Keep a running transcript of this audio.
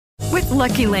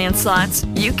Lucky Land Slots,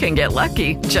 you can get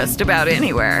lucky just about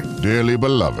anywhere. Dearly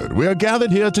beloved, we are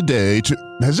gathered here today to...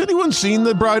 Has anyone seen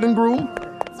the bride and groom?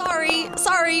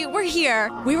 Sorry, we're here.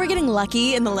 We were getting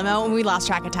lucky in the limo and we lost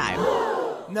track of time.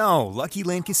 No, Lucky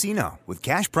Land Casino, with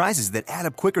cash prizes that add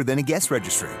up quicker than a guest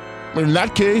registry. In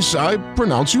that case, I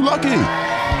pronounce you lucky.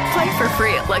 Play for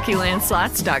free at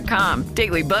LuckyLandSlots.com.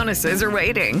 Daily bonuses are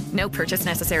waiting. No purchase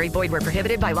necessary. Void where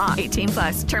prohibited by law.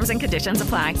 18+. Terms and conditions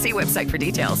apply. See website for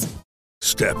details.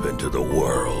 Step into the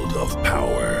world of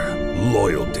power,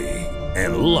 loyalty,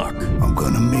 and luck. I'm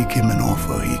gonna make him an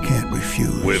offer he can't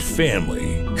refuse. With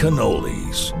family,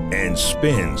 cannolis, and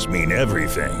spins mean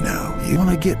everything. Now, you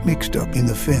wanna get mixed up in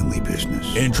the family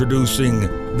business. Introducing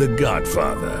The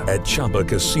Godfather at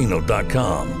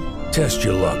ChumbaCasino.com. Test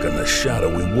your luck in the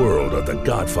shadowy world of The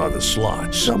Godfather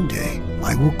slot. Someday,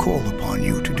 I will call upon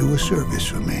you to do a service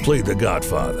for me. Play The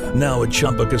Godfather, now at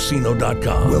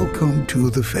ChumbaCasino.com. Welcome to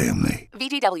the family.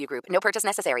 VGW Group. No purchase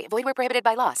necessary. Void where prohibited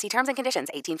by law. See terms and conditions.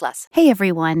 18+. Hey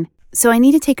everyone. So I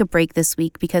need to take a break this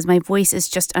week because my voice is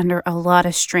just under a lot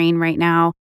of strain right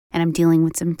now, and I'm dealing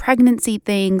with some pregnancy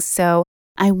things. So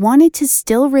I wanted to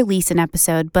still release an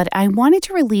episode, but I wanted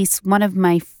to release one of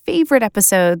my favorite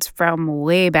episodes from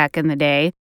way back in the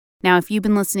day. Now, if you've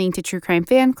been listening to True Crime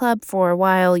Fan Club for a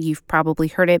while, you've probably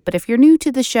heard it. But if you're new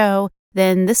to the show,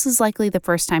 then this is likely the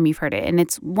first time you've heard it. And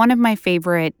it's one of my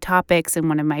favorite topics and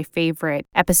one of my favorite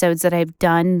episodes that I've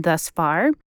done thus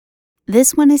far.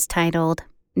 This one is titled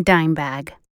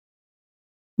Dimebag.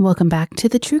 Welcome back to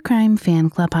the True Crime Fan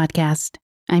Club podcast.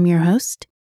 I'm your host,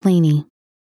 Lainey.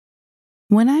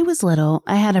 When I was little,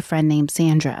 I had a friend named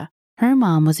Sandra. Her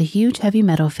mom was a huge heavy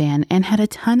metal fan and had a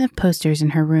ton of posters in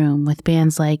her room with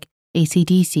bands like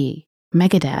AC/DC,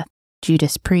 Megadeth,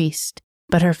 Judas Priest.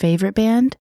 But her favorite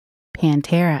band?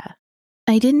 Pantera.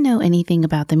 I didn't know anything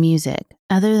about the music,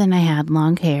 other than I had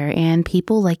long hair and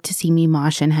people liked to see me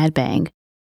mosh and headbang.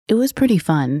 It was pretty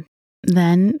fun.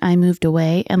 Then I moved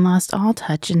away and lost all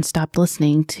touch and stopped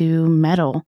listening to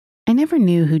metal. I never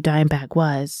knew who Dimebag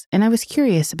was, and I was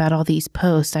curious about all these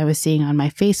posts I was seeing on my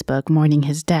Facebook mourning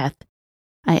his death.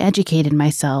 I educated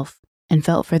myself and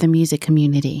felt for the music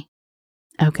community.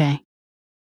 Okay,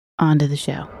 on to the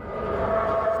show.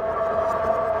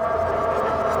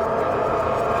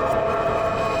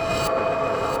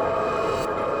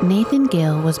 Nathan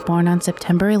Gale was born on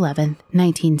September 11,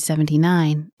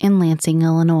 1979, in Lansing,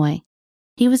 Illinois.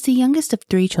 He was the youngest of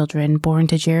 3 children born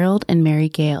to Gerald and Mary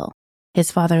Gale. His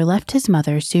father left his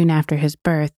mother soon after his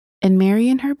birth, and Mary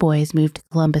and her boys moved to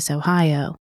Columbus,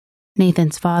 Ohio.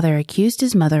 Nathan's father accused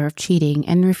his mother of cheating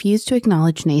and refused to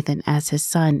acknowledge Nathan as his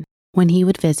son. When he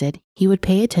would visit, he would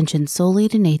pay attention solely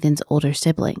to Nathan's older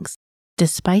siblings.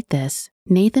 Despite this,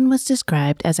 Nathan was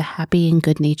described as a happy and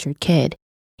good-natured kid.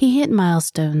 He hit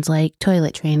milestones like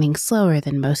toilet training slower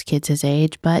than most kids his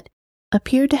age, but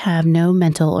appeared to have no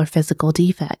mental or physical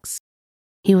defects.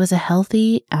 He was a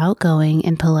healthy, outgoing,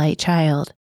 and polite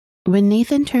child. When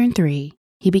Nathan turned 3,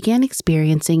 he began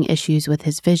experiencing issues with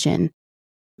his vision.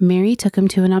 Mary took him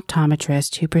to an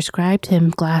optometrist who prescribed him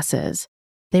glasses.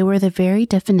 They were the very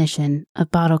definition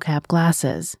of bottle cap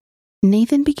glasses.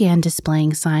 Nathan began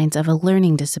displaying signs of a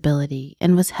learning disability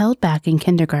and was held back in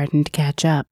kindergarten to catch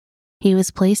up. He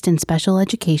was placed in special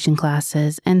education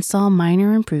classes and saw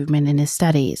minor improvement in his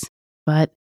studies,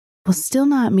 but was still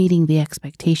not meeting the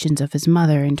expectations of his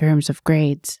mother in terms of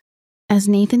grades. As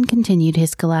Nathan continued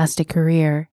his scholastic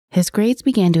career, his grades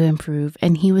began to improve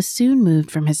and he was soon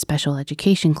moved from his special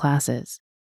education classes.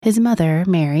 His mother,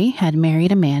 Mary, had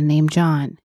married a man named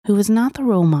John, who was not the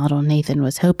role model Nathan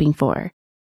was hoping for.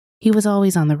 He was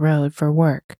always on the road for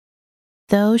work.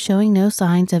 Though showing no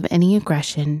signs of any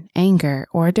aggression, anger,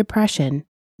 or depression,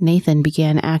 Nathan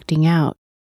began acting out.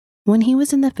 When he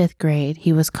was in the 5th grade,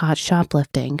 he was caught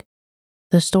shoplifting.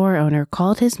 The store owner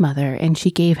called his mother and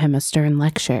she gave him a stern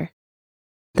lecture.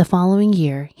 The following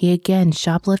year, he again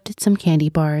shoplifted some candy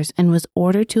bars and was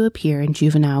ordered to appear in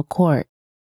juvenile court.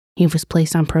 He was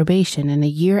placed on probation and a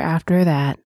year after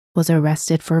that was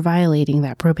arrested for violating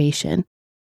that probation.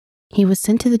 He was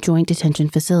sent to the Joint Detention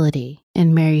Facility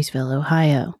in Marysville,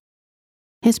 Ohio.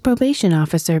 His probation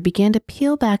officer began to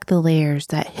peel back the layers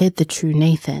that hid the true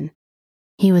Nathan.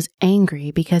 He was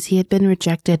angry because he had been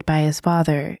rejected by his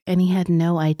father and he had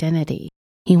no identity.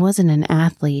 He wasn't an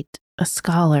athlete, a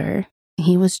scholar.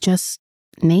 He was just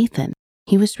Nathan.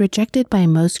 He was rejected by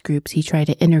most groups he tried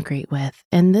to integrate with,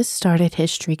 and this started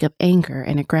his streak of anger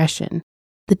and aggression.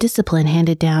 The discipline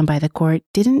handed down by the court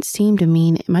didn't seem to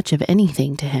mean much of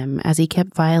anything to him as he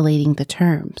kept violating the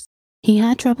terms. He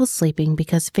had trouble sleeping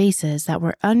because faces that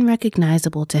were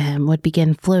unrecognizable to him would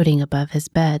begin floating above his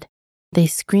bed. They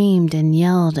screamed and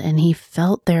yelled, and he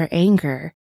felt their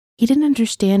anger. He didn't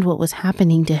understand what was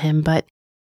happening to him, but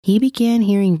he began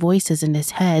hearing voices in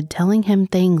his head telling him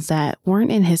things that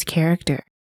weren't in his character.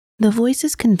 The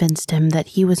voices convinced him that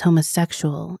he was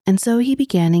homosexual, and so he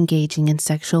began engaging in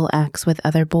sexual acts with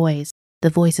other boys. The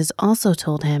voices also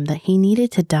told him that he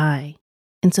needed to die,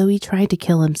 and so he tried to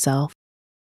kill himself.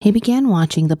 He began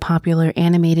watching the popular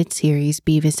animated series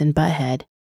Beavis and Butthead,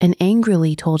 and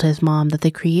angrily told his mom that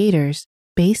the creators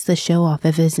based the show off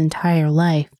of his entire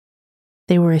life.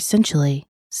 They were essentially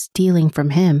stealing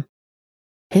from him.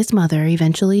 His mother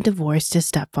eventually divorced his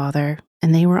stepfather,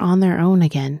 and they were on their own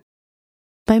again.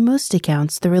 By most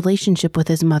accounts, the relationship with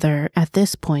his mother at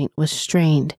this point was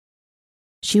strained.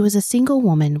 She was a single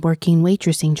woman working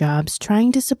waitressing jobs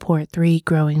trying to support 3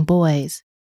 growing boys.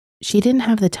 She didn't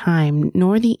have the time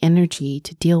nor the energy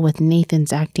to deal with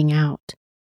Nathan's acting out.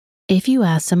 If you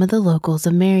asked some of the locals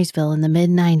of Marysville in the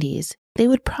mid-90s, they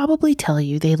would probably tell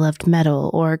you they loved metal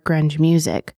or grunge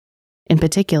music, in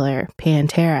particular,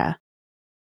 Pantera.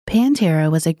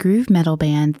 Pantera was a groove metal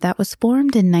band that was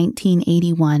formed in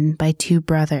 1981 by 2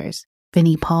 brothers,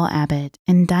 Vinnie Paul Abbott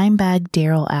and Dimebag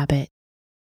Daryl Abbott.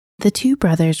 The 2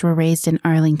 brothers were raised in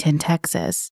Arlington,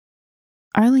 Texas.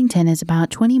 Arlington is about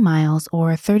 20 miles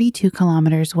or 32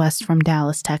 kilometers west from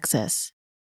Dallas, Texas.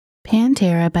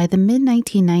 Pantera by the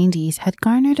mid-1990s had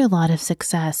garnered a lot of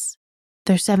success.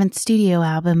 Their 7th studio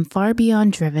album, Far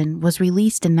Beyond Driven, was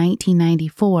released in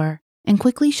 1994 and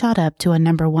quickly shot up to a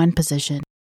number 1 position.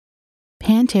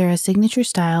 Pantera's signature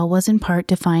style was in part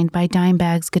defined by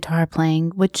Dimebag's guitar playing,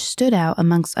 which stood out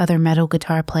amongst other metal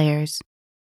guitar players.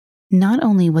 Not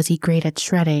only was he great at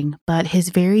shredding, but his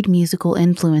varied musical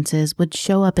influences would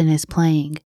show up in his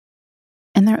playing.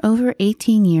 In their over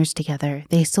 18 years together,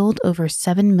 they sold over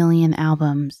 7 million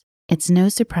albums. It's no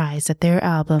surprise that their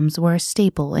albums were a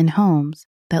staple in homes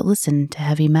that listened to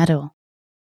heavy metal.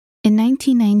 In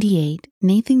 1998,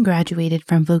 Nathan graduated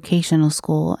from vocational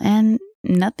school and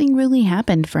nothing really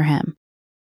happened for him.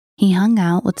 He hung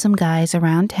out with some guys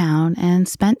around town and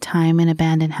spent time in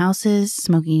abandoned houses,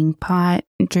 smoking pot,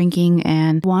 drinking,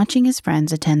 and watching his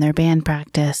friends attend their band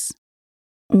practice.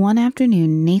 One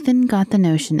afternoon, Nathan got the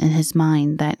notion in his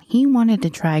mind that he wanted to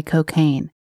try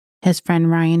cocaine. His friend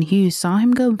Ryan Hughes saw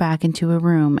him go back into a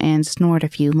room and snort a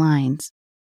few lines.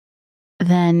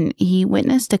 Then he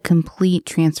witnessed a complete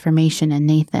transformation in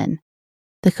Nathan.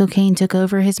 The cocaine took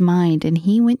over his mind and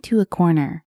he went to a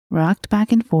corner, rocked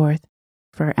back and forth,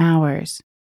 for hours.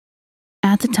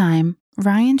 At the time,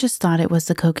 Ryan just thought it was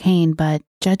the cocaine, but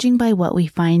judging by what we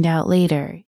find out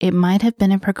later, it might have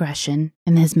been a progression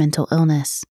in his mental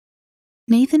illness.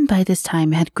 Nathan by this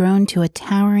time had grown to a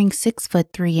towering 6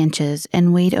 foot 3 inches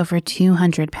and weighed over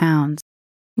 200 pounds.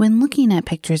 When looking at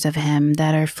pictures of him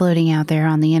that are floating out there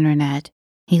on the internet,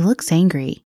 he looks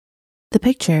angry. The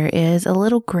picture is a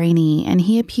little grainy and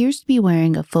he appears to be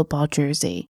wearing a football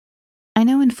jersey. I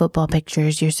know in football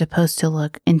pictures you're supposed to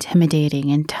look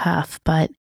intimidating and tough,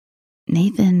 but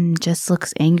Nathan just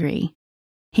looks angry.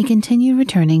 He continued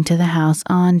returning to the house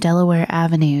on Delaware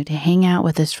Avenue to hang out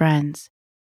with his friends.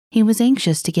 He was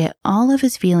anxious to get all of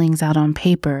his feelings out on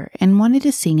paper and wanted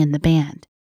to sing in the band.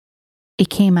 It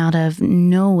came out of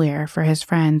nowhere for his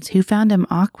friends, who found him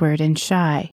awkward and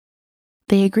shy.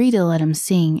 They agreed to let him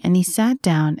sing, and he sat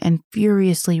down and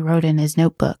furiously wrote in his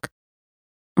notebook.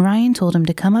 Ryan told him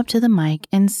to come up to the mic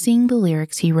and sing the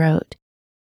lyrics he wrote.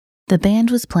 The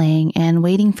band was playing and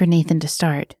waiting for Nathan to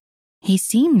start. He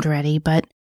seemed ready, but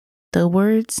the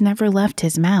words never left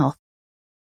his mouth.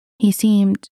 He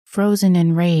seemed frozen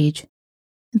in rage.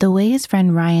 The way his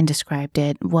friend Ryan described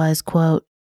it was, quote,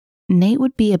 Nate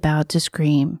would be about to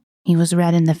scream. He was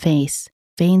red in the face,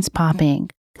 veins popping,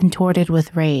 contorted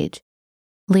with rage,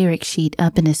 lyric sheet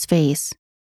up in his face,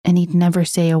 and he'd never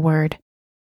say a word.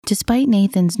 Despite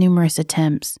Nathan's numerous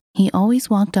attempts, he always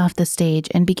walked off the stage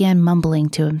and began mumbling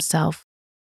to himself.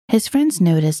 His friends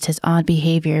noticed his odd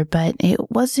behavior, but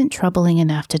it wasn't troubling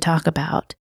enough to talk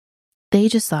about. They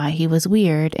just thought he was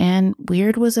weird, and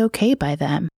weird was okay by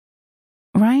them.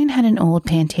 Ryan had an old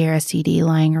Pantera CD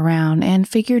lying around and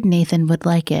figured Nathan would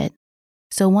like it.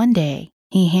 So one day,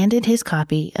 he handed his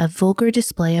copy of Vulgar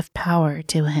Display of Power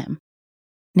to him.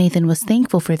 Nathan was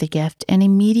thankful for the gift and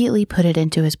immediately put it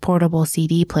into his portable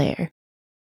CD player.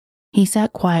 He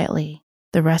sat quietly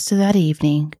the rest of that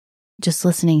evening, just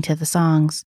listening to the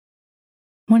songs.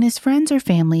 When his friends or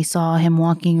family saw him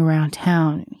walking around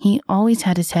town, he always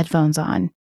had his headphones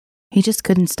on. He just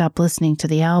couldn't stop listening to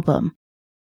the album.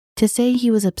 To say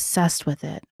he was obsessed with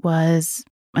it was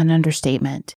an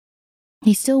understatement.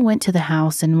 He still went to the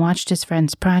house and watched his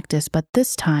friends practice, but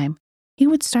this time, he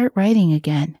would start writing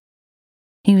again.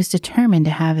 He was determined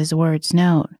to have his words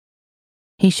known.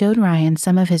 He showed Ryan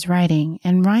some of his writing,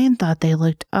 and Ryan thought they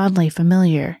looked oddly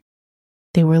familiar.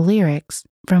 They were lyrics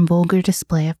from Vulgar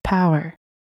Display of Power.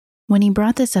 When he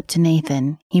brought this up to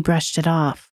Nathan, he brushed it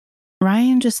off.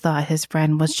 Ryan just thought his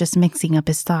friend was just mixing up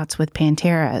his thoughts with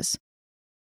Pantera's.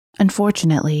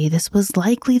 Unfortunately, this was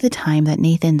likely the time that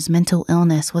Nathan's mental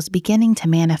illness was beginning to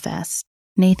manifest.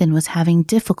 Nathan was having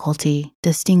difficulty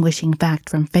distinguishing fact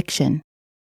from fiction.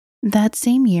 That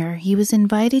same year, he was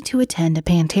invited to attend a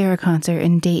Pantera concert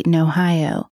in Dayton,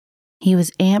 Ohio. He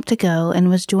was amped to go and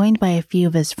was joined by a few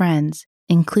of his friends,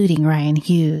 including Ryan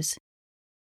Hughes.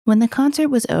 When the concert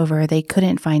was over, they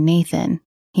couldn't find Nathan.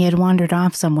 He had wandered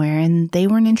off somewhere and they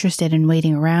weren't interested in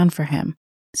waiting around for him,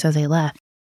 so they left.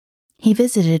 He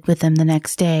visited with them the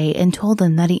next day and told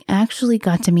them that he actually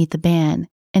got to meet the band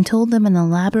and told them an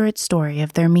elaborate story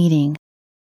of their meeting.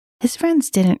 His friends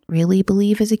didn't really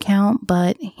believe his account,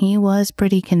 but he was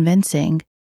pretty convincing.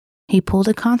 He pulled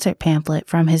a concert pamphlet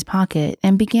from his pocket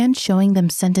and began showing them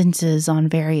sentences on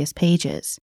various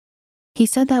pages. He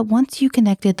said that once you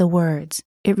connected the words,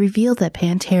 it revealed that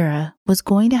Pantera was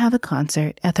going to have a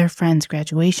concert at their friend's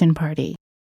graduation party.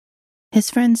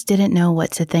 His friends didn't know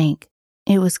what to think.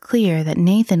 It was clear that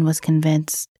Nathan was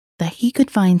convinced that he could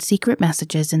find secret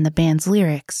messages in the band's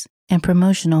lyrics and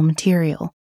promotional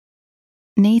material.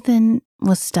 Nathan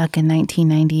was stuck in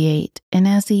 1998, and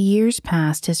as the years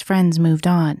passed, his friends moved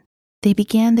on. They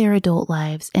began their adult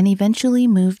lives and eventually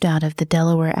moved out of the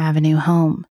Delaware Avenue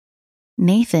home.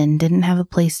 Nathan didn't have a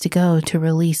place to go to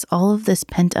release all of this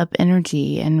pent-up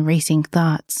energy and racing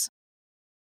thoughts.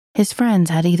 His friends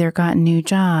had either gotten new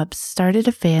jobs, started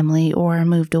a family, or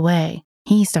moved away.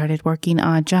 He started working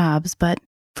odd jobs, but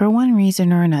for one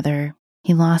reason or another,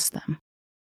 he lost them.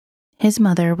 His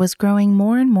mother was growing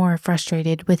more and more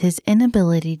frustrated with his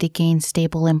inability to gain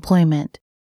stable employment.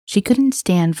 She couldn't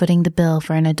stand footing the bill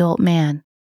for an adult man,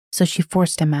 so she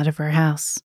forced him out of her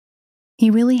house. He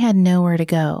really had nowhere to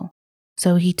go,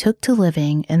 so he took to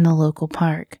living in the local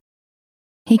park.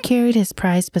 He carried his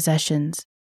prized possessions,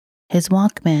 his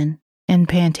Walkman and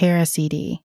Pantera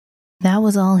CD. That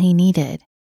was all he needed.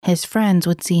 His friends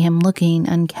would see him looking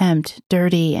unkempt,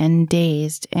 dirty, and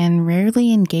dazed, and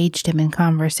rarely engaged him in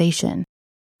conversation.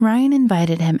 Ryan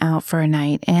invited him out for a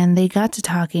night, and they got to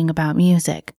talking about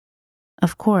music.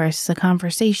 Of course, the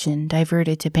conversation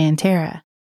diverted to Pantera.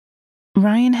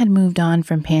 Ryan had moved on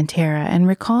from Pantera and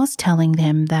recalls telling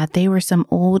him that they were some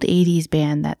old 80s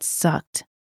band that sucked.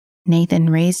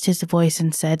 Nathan raised his voice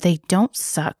and said, "They don't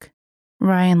suck."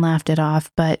 Ryan laughed it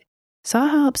off, but saw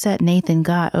how upset Nathan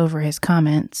got over his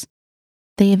comments.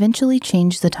 They eventually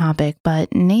changed the topic,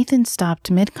 but Nathan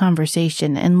stopped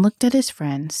mid-conversation and looked at his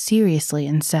friend seriously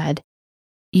and said,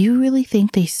 "You really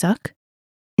think they suck?"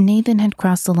 Nathan had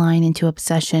crossed the line into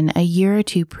obsession a year or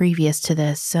two previous to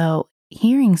this, so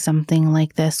hearing something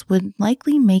like this would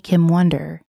likely make him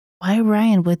wonder why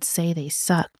Ryan would say they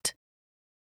sucked.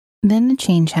 Then a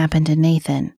change happened to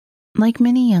Nathan. Like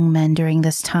many young men during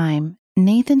this time,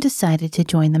 Nathan decided to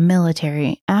join the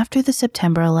military after the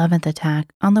September 11th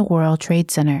attack on the World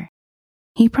Trade Center.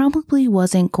 He probably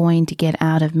wasn't going to get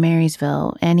out of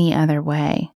Marysville any other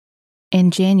way.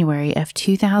 In January of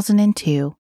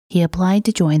 2002, he applied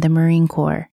to join the Marine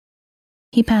Corps.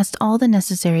 He passed all the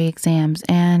necessary exams,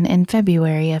 and in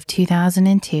February of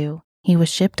 2002, he was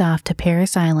shipped off to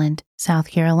Parris Island, South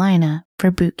Carolina, for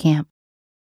boot camp.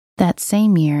 That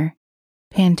same year,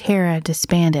 Pantera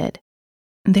disbanded.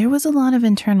 There was a lot of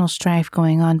internal strife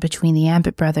going on between the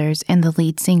Abbott brothers and the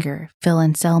lead singer, Phil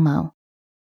Anselmo.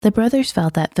 The brothers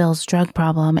felt that Phil's drug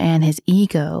problem and his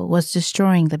ego was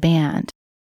destroying the band.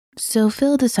 So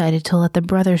Phil decided to let the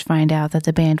brothers find out that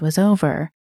the band was over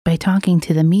by talking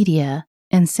to the media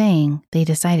and saying they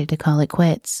decided to call it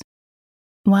quits.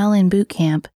 While in boot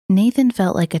camp, Nathan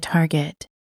felt like a target.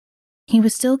 He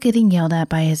was still getting yelled at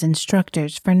by his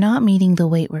instructors for not meeting the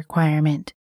weight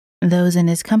requirement. Those in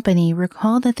his company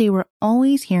recalled that they were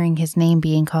always hearing his name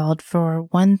being called for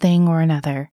one thing or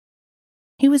another.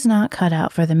 He was not cut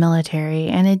out for the military,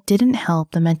 and it didn't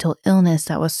help the mental illness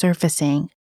that was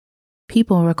surfacing.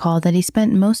 People recalled that he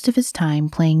spent most of his time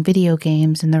playing video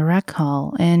games in the rec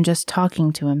hall and just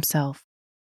talking to himself.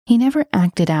 He never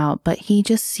acted out, but he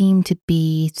just seemed to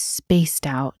be spaced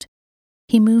out.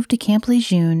 He moved to Camp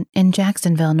Lejeune in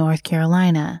Jacksonville, North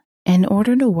Carolina, in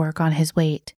order to work on his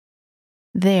weight.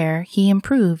 There, he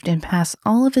improved and passed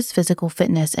all of his physical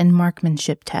fitness and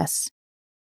marksmanship tests.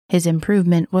 His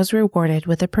improvement was rewarded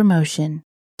with a promotion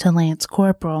to Lance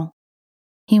Corporal.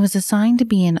 He was assigned to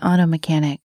be an auto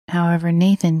mechanic. However,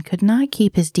 Nathan could not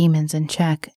keep his demons in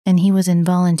check, and he was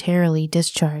involuntarily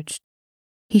discharged.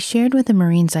 He shared with a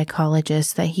marine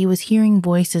psychologist that he was hearing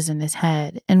voices in his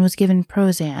head and was given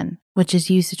Prozac, which is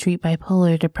used to treat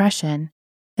bipolar depression,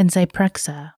 and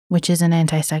Zyprexa, which is an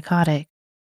antipsychotic.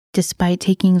 Despite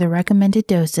taking the recommended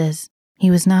doses, he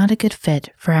was not a good fit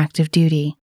for active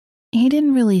duty. He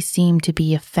didn't really seem to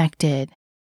be affected.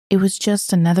 It was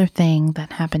just another thing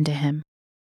that happened to him.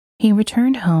 He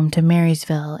returned home to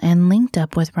Marysville and linked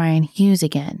up with Ryan Hughes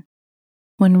again.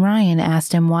 When Ryan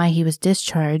asked him why he was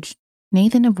discharged,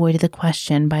 Nathan avoided the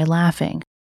question by laughing.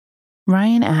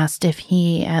 Ryan asked if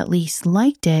he at least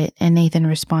liked it, and Nathan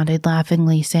responded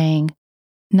laughingly saying,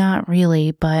 "Not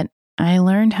really, but I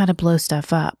learned how to blow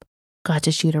stuff up, got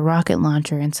to shoot a rocket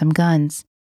launcher and some guns."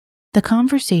 The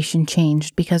conversation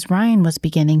changed because Ryan was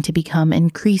beginning to become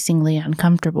increasingly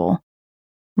uncomfortable.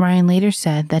 Ryan later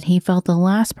said that he felt the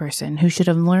last person who should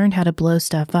have learned how to blow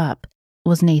stuff up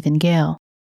was Nathan Gale.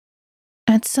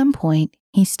 At some point,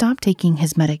 he stopped taking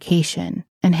his medication,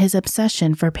 and his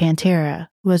obsession for Pantera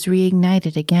was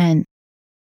reignited again.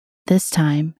 This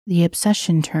time, the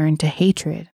obsession turned to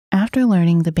hatred after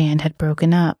learning the band had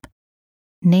broken up.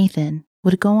 Nathan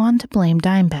would go on to blame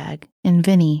Dimebag and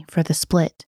Vinny for the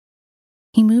split.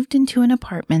 He moved into an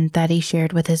apartment that he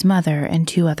shared with his mother and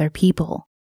 2 other people.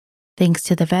 Thanks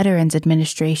to the Veterans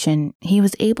Administration, he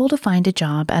was able to find a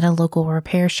job at a local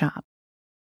repair shop.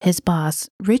 His boss,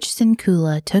 Rich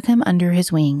Sinkula, took him under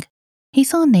his wing. He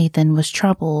saw Nathan was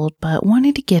troubled but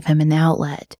wanted to give him an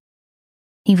outlet.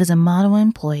 He was a model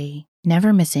employee,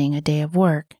 never missing a day of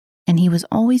work, and he was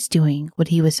always doing what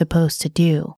he was supposed to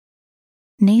do.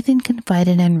 Nathan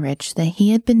confided in Rich that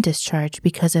he had been discharged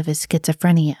because of his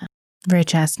schizophrenia.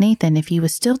 Rich asked Nathan if he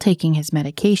was still taking his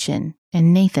medication,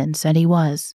 and Nathan said he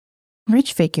was.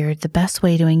 Rich figured the best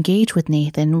way to engage with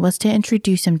Nathan was to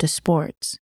introduce him to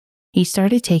sports. He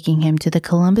started taking him to the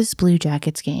Columbus Blue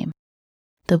Jackets game.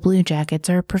 The Blue Jackets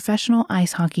are a professional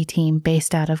ice hockey team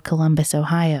based out of Columbus,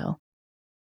 Ohio.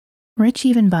 Rich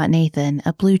even bought Nathan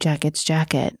a Blue Jackets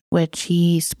jacket, which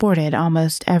he sported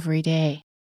almost every day.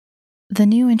 The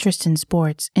new interest in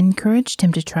sports encouraged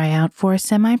him to try out for a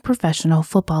semi-professional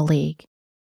football league.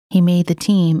 He made the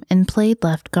team and played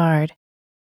left guard.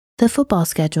 The football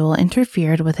schedule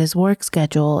interfered with his work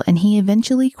schedule, and he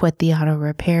eventually quit the auto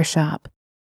repair shop.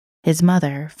 His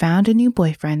mother found a new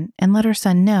boyfriend and let her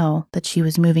son know that she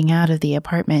was moving out of the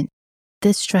apartment.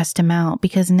 This stressed him out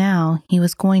because now he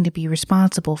was going to be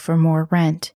responsible for more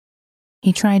rent.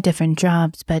 He tried different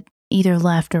jobs, but either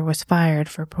left or was fired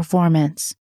for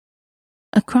performance.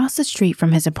 Across the street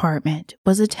from his apartment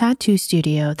was a tattoo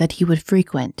studio that he would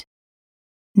frequent.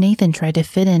 Nathan tried to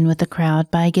fit in with the crowd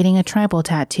by getting a tribal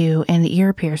tattoo and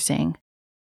ear piercing.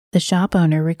 The shop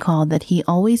owner recalled that he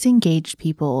always engaged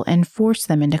people and forced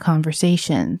them into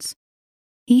conversations.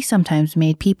 He sometimes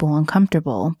made people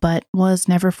uncomfortable, but was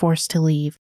never forced to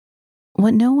leave.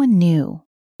 What no one knew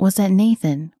was that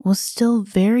Nathan was still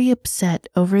very upset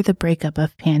over the breakup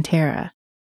of Pantera.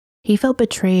 He felt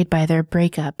betrayed by their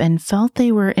breakup and felt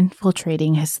they were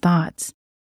infiltrating his thoughts.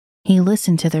 He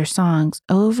listened to their songs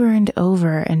over and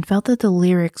over and felt that the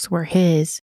lyrics were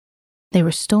his. They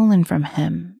were stolen from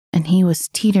him, and he was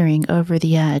teetering over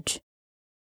the edge.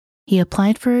 He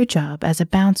applied for a job as a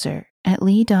bouncer at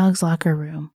Lee Dog's locker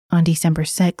room on December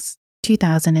 6,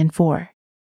 2004.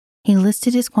 He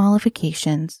listed his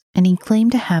qualifications, and he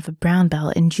claimed to have a brown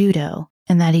belt in judo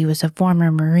and that he was a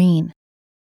former Marine.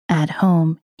 At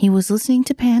home, he was listening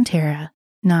to Pantera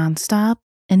nonstop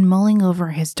and mulling over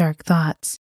his dark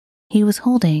thoughts. He was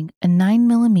holding a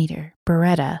 9mm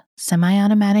Beretta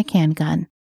semi-automatic handgun,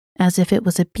 as if it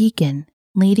was a beacon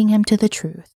leading him to the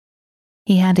truth.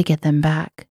 He had to get them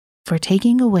back for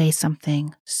taking away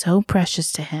something so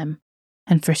precious to him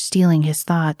and for stealing his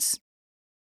thoughts.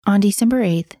 On December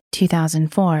 8,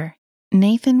 2004,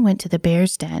 Nathan went to the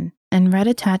Bear's Den and read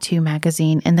a tattoo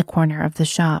magazine in the corner of the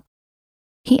shop.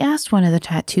 He asked one of the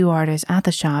tattoo artists at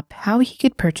the shop how he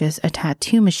could purchase a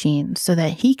tattoo machine so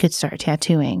that he could start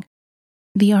tattooing.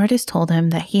 The artist told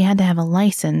him that he had to have a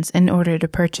license in order to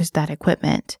purchase that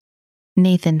equipment.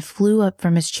 Nathan flew up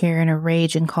from his chair in a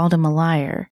rage and called him a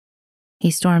liar. He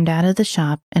stormed out of the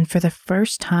shop, and for the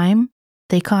first time,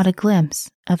 they caught a glimpse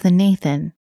of the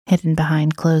Nathan hidden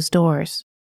behind closed doors.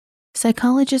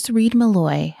 Psychologist Reed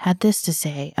Malloy had this to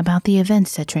say about the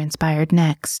events that transpired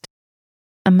next.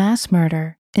 A mass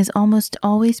murder is almost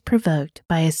always provoked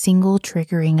by a single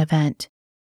triggering event,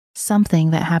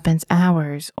 something that happens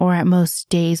hours or at most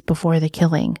days before the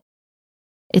killing.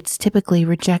 It's typically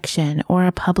rejection or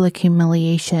a public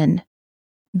humiliation.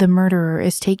 The murderer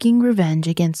is taking revenge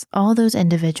against all those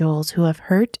individuals who have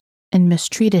hurt and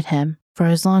mistreated him for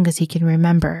as long as he can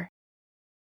remember.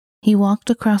 He walked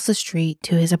across the street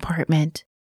to his apartment,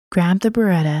 grabbed the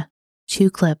Beretta,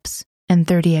 2 clips, and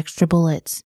 30 extra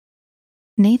bullets.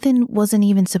 Nathan wasn't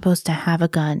even supposed to have a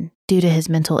gun due to his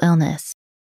mental illness.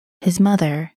 His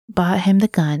mother bought him the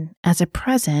gun as a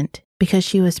present because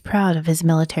she was proud of his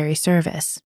military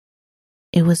service.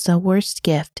 It was the worst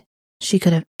gift she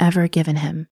could have ever given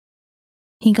him.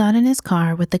 He got in his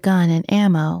car with the gun and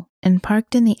ammo and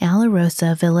parked in the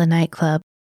Alarosa Villa nightclub.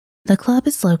 The club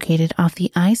is located off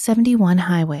the I-71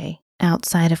 highway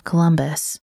outside of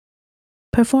Columbus.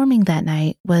 Performing that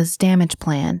night was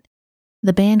Dimebag.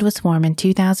 The band was formed in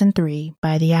 2003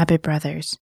 by the Abbott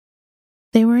brothers.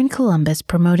 They were in Columbus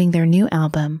promoting their new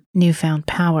album, Newfound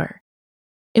Power.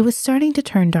 It was starting to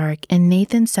turn dark and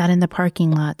Nathan sat in the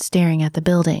parking lot staring at the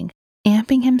building,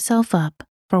 amping himself up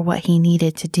for what he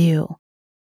needed to do.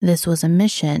 This was a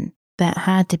mission that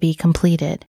had to be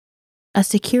completed. A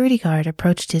security guard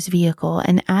approached his vehicle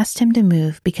and asked him to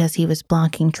move because he was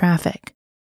blocking traffic.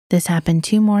 This happened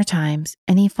 2 more times,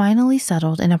 and he finally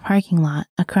settled in a parking lot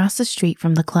across the street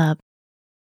from the club.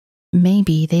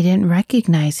 Maybe they didn't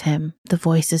recognize him, the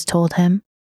voices told him.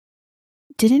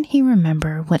 Didn't he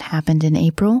remember what happened in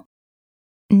April?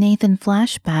 Nathan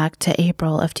flashed back to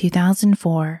April of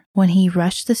 2004 when he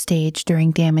rushed the stage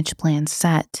during Dimebag's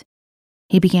set.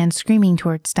 He began screaming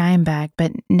towards Dimebag,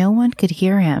 but no one could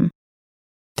hear him.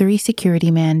 3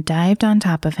 security men dived on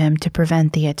top of him to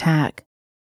prevent the attack.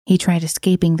 He tried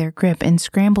escaping their grip and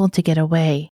scrambled to get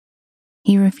away.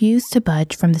 He refused to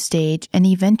budge from the stage and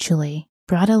eventually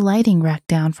brought a lighting rack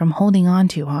down from holding on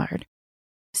too hard.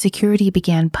 Security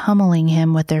began pummeling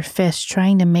him with their fists,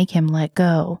 trying to make him let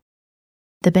go.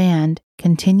 The band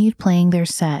continued playing their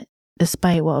set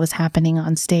despite what was happening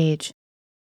on stage.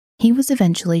 He was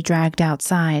eventually dragged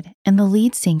outside, and the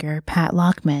lead singer, Pat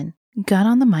Lockman, got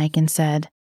on the mic and said,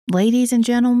 "Ladies and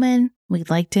gentlemen, we'd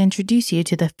like to introduce you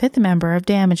to the 5th member of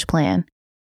Dimebag."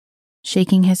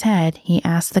 Shaking his head, he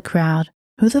asked the crowd,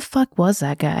 who the fuck was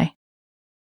that guy?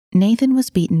 Nathan was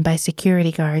beaten by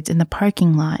security guards in the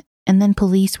parking lot, and then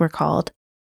police were called.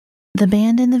 The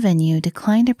band and the venue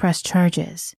declined to press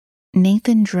charges.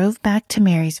 Nathan drove back to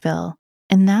Marysville,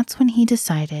 and that's when he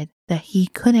decided that he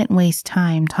couldn't waste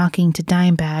time talking to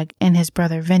Dimebag and his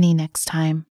brother Vinny next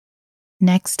time.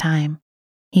 Next time,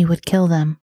 he would kill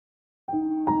them.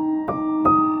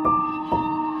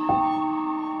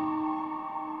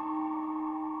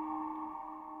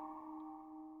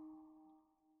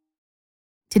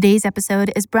 Today's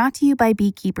episode is brought to you by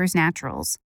Beekeepers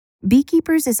Naturals.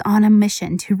 Beekeepers is on a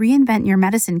mission to reinvent your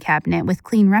medicine cabinet with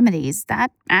clean remedies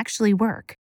that actually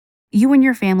work. You and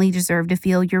your family deserve to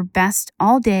feel your best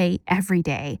all day, every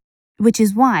day, which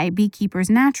is why Beekeepers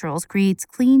Naturals creates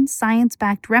clean,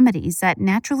 science-backed remedies that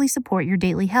naturally support your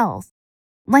daily health.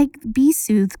 Like Bee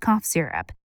Soothe Cough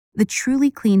Syrup, the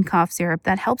truly clean cough syrup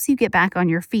that helps you get back on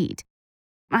your feet.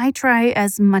 I try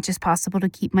as much as possible to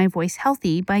keep my voice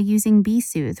healthy by using Bee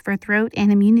Soothe for throat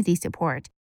and immunity support,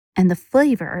 and the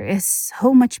flavor is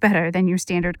so much better than your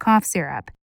standard cough syrup.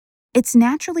 It's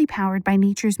naturally powered by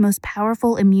nature's most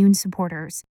powerful immune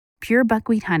supporters: pure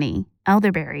buckwheat honey,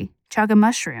 elderberry, chaga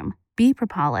mushroom, bee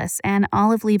propolis, and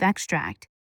olive leaf extract.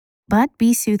 But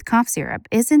Bee Soothe Cough Syrup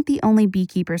isn't the only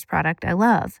Beekeepers product I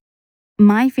love.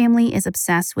 My family is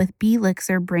obsessed with Bee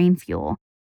Elixir Brain Fuel.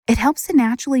 It helps to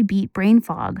naturally beat brain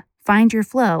fog, find your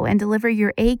flow, and deliver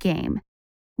your A game.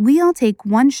 We all take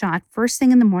 1 shot first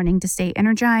thing in the morning to stay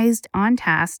energized, on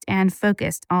task, and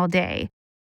focused all day.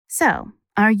 So,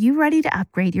 are you ready to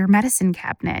upgrade your medicine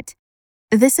cabinet?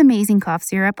 This amazing cough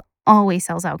syrup always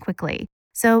sells out quickly,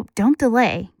 so don't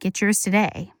delay, get yours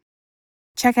today.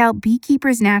 Check out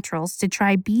Beekeepers Naturals to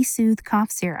try Bee Soothe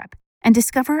Cough Syrup and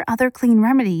discover other clean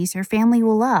remedies your family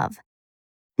will love.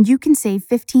 You can save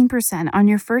 15% on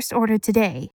your first order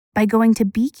today by going to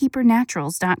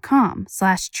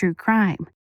beekeepernaturals.com/truecrime.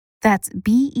 That's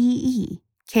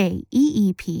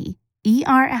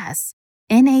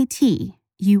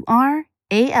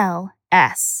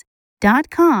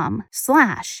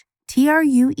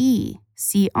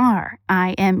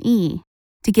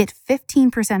to get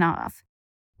 15% off.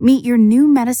 Meet your new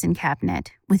medicine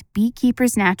cabinet with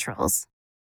Beekeepers Naturals.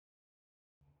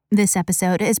 This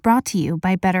episode is brought to you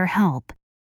by BetterHelp.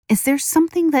 Is there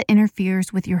something that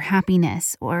interferes with your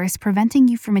happiness or is preventing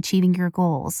you from achieving your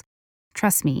goals?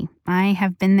 Trust me, I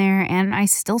have been there and I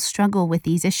still struggle with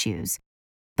these issues.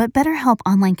 But BetterHelp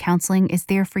Online Counseling is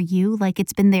there for you like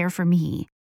it's been there for me.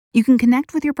 You can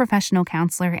connect with your professional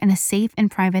counselor in a safe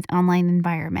and private online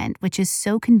environment, which is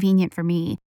so convenient for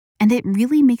me, and it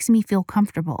really makes me feel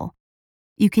comfortable.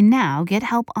 You can now get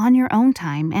help on your own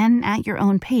time and at your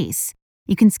own pace.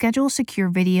 You can schedule secure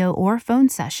video or phone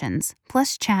sessions,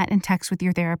 plus chat and text with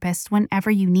your therapist whenever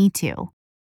you need to.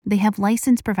 They have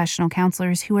licensed professional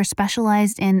counselors who are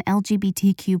specialized in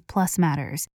LGBTQ plus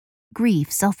matters,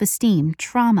 grief, self-esteem,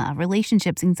 trauma,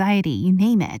 relationships, anxiety, you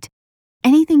name it.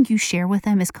 Anything you share with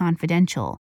them is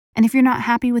confidential. And if you're not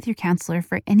happy with your counselor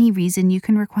for any reason, you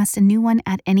can request a new one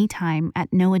at any time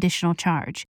at no additional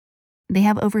charge. They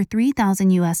have over 3,000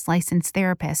 U.S. licensed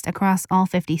therapists across all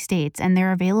 50 states, and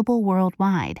they're available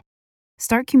worldwide.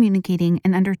 Start communicating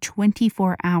in under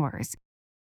 24 hours.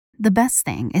 The best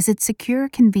thing is it's secure,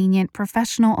 convenient,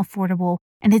 professional, affordable,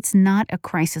 and it's not a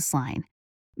crisis line.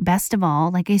 Best of all,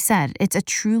 like I said, it's a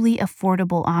truly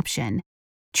affordable option.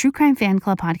 True Crime Fan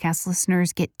Club podcast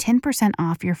listeners get 10%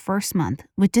 off your first month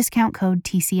with discount code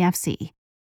TCFC.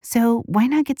 So why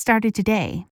not get started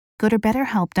today? Go to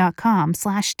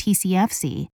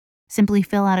betterhelp.com/TCFC. Simply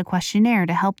fill out a questionnaire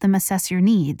to help them assess your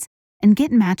needs and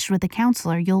get matched with a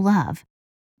counselor you'll love.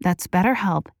 That's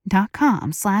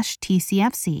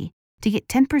betterhelp.com/TCFC to get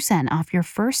 10% off your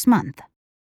first month.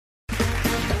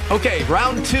 Okay,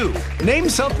 round two. Name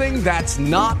something that's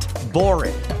not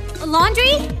boring. A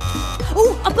laundry?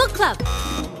 Ooh, a book club.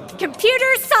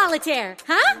 Computer solitaire,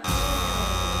 huh?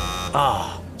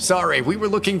 Ah, sorry, we were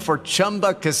looking for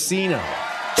Chumba Casino.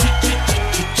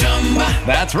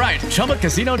 That's right,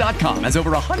 ChumbaCasino.com has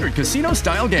over 100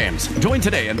 casino-style games. Join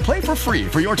today and play for free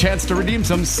for your chance to redeem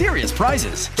some serious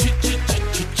prizes.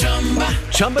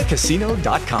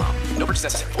 ChumbaCasino.com. No purchase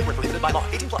necessary. Void where prohibited by law.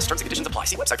 18 plus. Terms and conditions apply.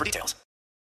 See website for details.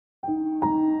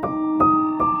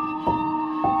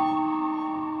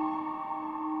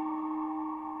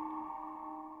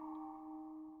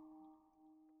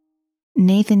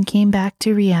 Nathan came back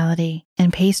to reality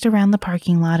and paced around the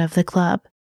parking lot of the club.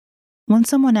 When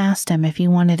someone asked him if he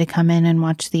wanted to come in and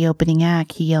watch the opening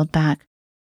act, he yelled back,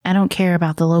 "I don't care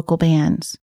about the local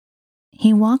bands."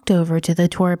 He walked over to the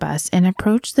tour bus and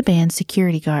approached the band's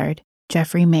security guard,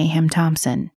 Jeffrey Mayhem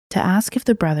Thompson, to ask if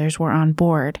the brothers were on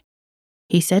board.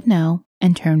 He said no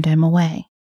and turned him away.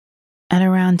 At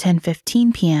around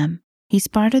 10:15 p.m., he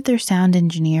spotted their sound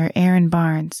engineer, Aaron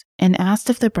Barnes, and asked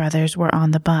if the brothers were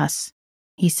on the bus.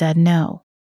 He said no.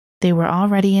 They were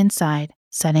already inside,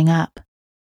 setting up.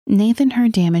 Nathan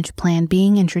heard damage plan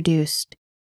being introduced.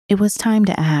 It was time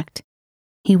to act.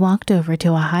 He walked over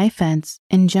to a high fence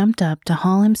and jumped up to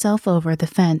haul himself over the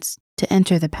fence to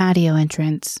enter the patio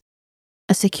entrance.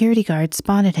 A security guard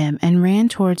spotted him and ran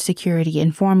towards security,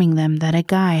 informing them that a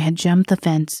guy had jumped the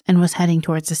fence and was heading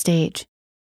towards the stage.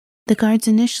 The guards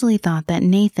initially thought that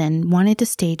Nathan wanted to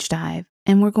stage dive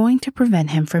and were going to prevent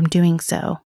him from doing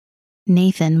so.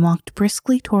 Nathan walked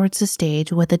briskly towards the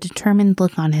stage with a determined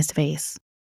look on his face.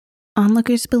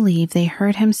 Onlookers believe they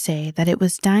heard him say that it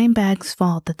was Dimebag's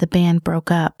fault that the band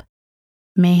broke up.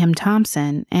 Mayhem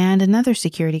Thompson and another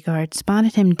security guard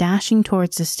spotted him dashing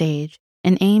towards the stage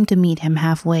and aimed to meet him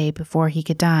halfway before he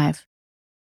could dive.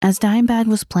 As Dimebag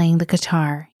was playing the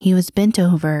guitar, he was bent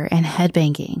over and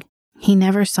headbanging. He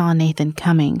never saw Nathan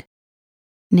coming.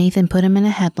 Nathan put him in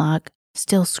a headlock,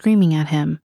 still screaming at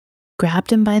him,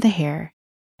 grabbed him by the hair,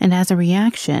 and as a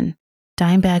reaction,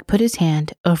 Dimebag put his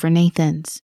hand over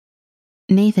Nathan's.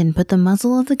 Nathan put the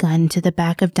muzzle of the gun to the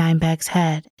back of Dimebag's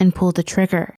head and pulled the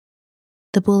trigger.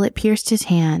 The bullet pierced his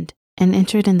hand and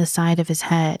entered in the side of his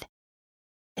head.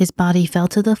 His body fell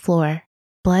to the floor,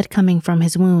 blood coming from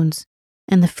his wounds,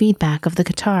 and the feedback of the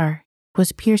guitar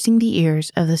was piercing the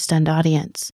ears of the stunned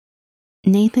audience.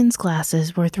 Nathan's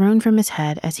glasses were thrown from his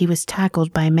head as he was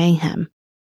tackled by Mayhem.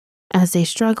 As they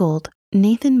struggled,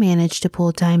 Nathan managed to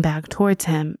pull Dimebag towards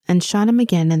him and shot him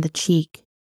again in the cheek.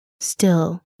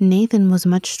 Still, Nathan was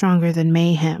much stronger than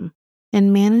Mayhem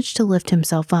and managed to lift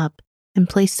himself up and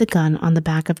place the gun on the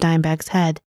back of Dimebag's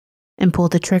head and pull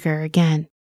the trigger again.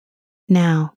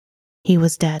 Now, he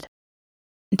was dead.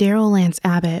 Daryl Lance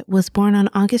Abbott was born on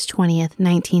August 20th,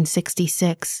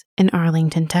 1966, in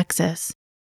Arlington, Texas.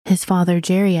 His father,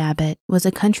 Jerry Abbott, was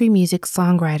a country music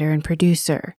songwriter and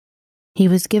producer. He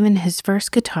was given his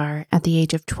first guitar at the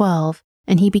age of 12,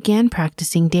 and he began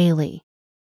practicing daily.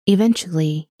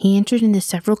 Eventually, he entered into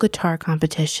several guitar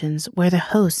competitions where the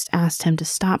host asked him to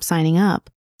stop signing up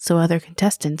so other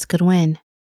contestants could win.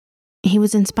 He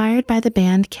was inspired by the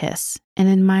band Kiss and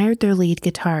admired their lead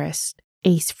guitarist,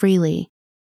 Ace Frehley.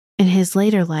 In his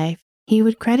later life, he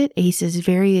would credit Ace's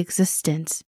very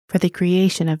existence for the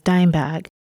creation of Dimebag.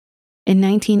 In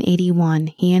 1981,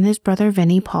 he and his brother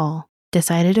Vinnie Paul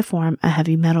decided to form a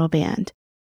heavy metal band.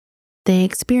 They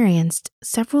experienced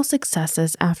several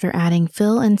successes after adding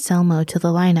Phil and Selmo to the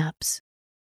lineups,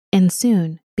 and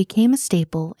soon became a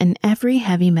staple in every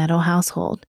heavy metal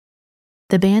household.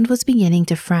 The band was beginning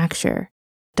to fracture.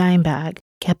 Dimebag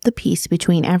kept the peace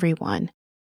between everyone.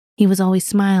 He was always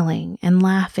smiling and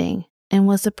laughing, and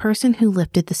was the person who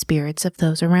lifted the spirits of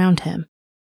those around him.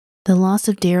 The loss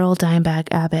of Daryl Dimebag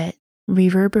Abbott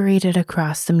reverberated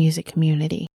across the music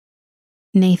community.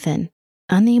 Nathan,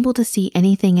 unable to see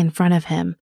anything in front of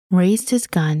him, raised his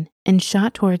gun and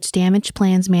shot towards Damage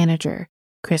Plan's manager,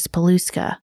 Chris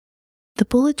Paluska. The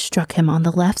bullet struck him on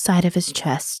the left side of his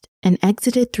chest and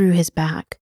exited through his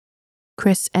back.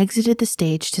 Chris exited the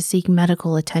stage to seek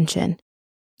medical attention.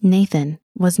 Nathan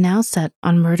was now set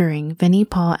on murdering Vinnie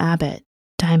Paul Abbott,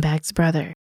 Dimebag's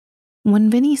brother. When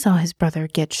Vinnie saw his brother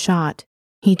get shot,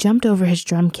 he jumped over his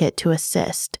drum kit to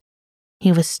assist.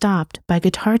 He was stopped by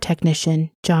guitar technician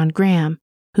John Graham,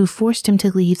 who forced him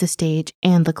to leave the stage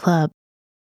and the club.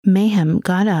 Mayhem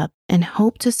got up and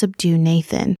hoped to subdue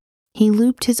Nathan. He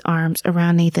looped his arms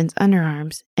around Nathan's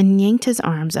underarms and yanked his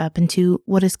arms up into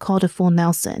what is called a full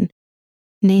Nelson.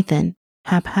 Nathan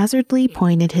haphazardly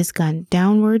pointed his gun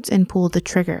downwards and pulled the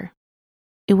trigger.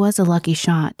 It was a lucky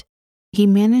shot. He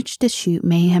managed to shoot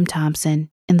Mayhem Thompson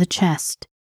in the chest,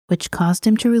 which caused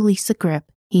him to release the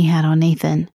grip he had on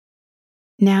Nathan.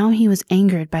 Now he was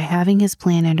angered by having his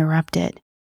plan interrupted.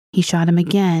 He shot him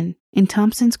again, and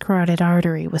Thompson's carotid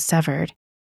artery was severed.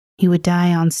 He would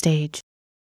die on stage.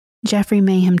 Jeffrey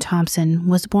Mayhem Thompson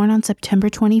was born on September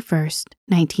 21,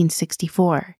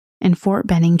 1964, in Fort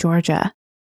Benning, Georgia.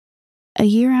 A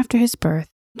year after his birth,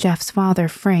 Jeff's father,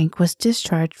 Frank, was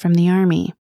discharged from the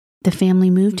Army. The family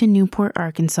moved to Newport,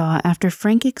 Arkansas after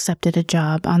Frank accepted a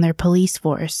job on their police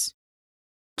force.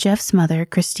 Jeff's mother,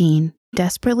 Christine,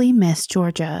 desperately missed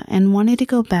Georgia and wanted to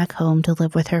go back home to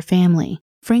live with her family.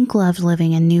 Frank loved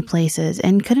living in new places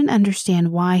and couldn't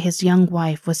understand why his young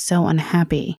wife was so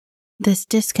unhappy. This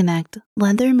disconnect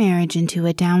led their marriage into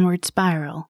a downward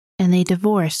spiral, and they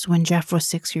divorced when Jeff was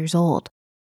 6 years old.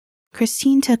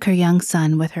 Christine took her young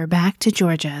son with her back to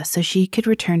Georgia so she could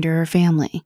return to her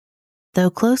family. Though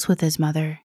close with his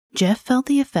mother, Jeff felt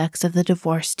the effects of the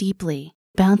divorce deeply.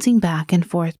 Bouncing back and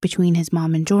forth between his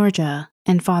mom in Georgia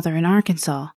and father in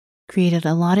Arkansas created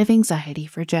a lot of anxiety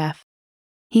for Jeff.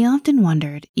 He often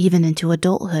wondered, even into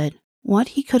adulthood, what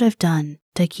he could have done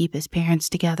to keep his parents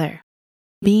together.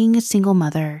 Being a single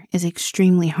mother is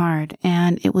extremely hard,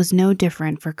 and it was no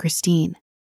different for Christine.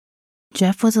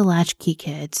 Jeff was a latchkey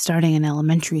kid starting in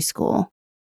elementary school.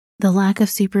 The lack of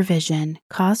supervision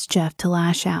caused Jeff to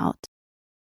lash out.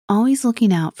 Always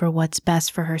looking out for what's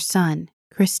best for her son,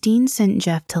 Christine sent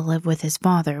Jeff to live with his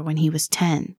father when he was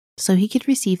 10, so he could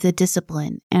receive the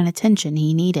discipline and attention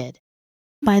he needed.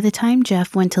 By the time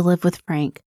Jeff went to live with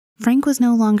Frank, Frank was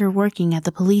no longer working at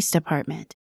the police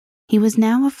department. He was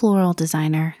now a floral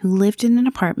designer who lived in an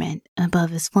apartment above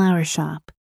his flower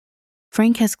shop.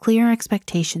 Frank has clear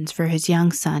expectations for his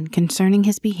young son concerning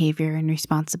his behavior and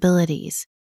responsibilities.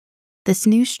 This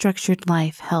new structured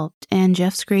life helped, and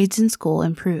Jeff's grades in school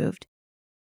improved.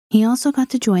 He also got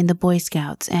to join the Boy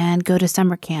Scouts and go to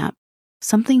summer camp,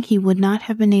 something he would not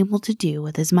have been able to do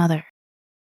with his mother.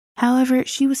 However,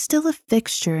 she was still a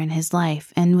fixture in his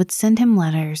life and would send him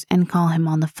letters and call him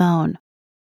on the phone.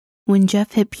 When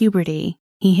Jeff hit puberty,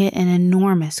 he hit an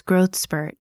enormous growth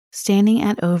spurt, standing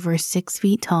at over 6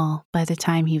 feet tall by the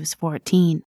time he was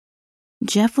 14.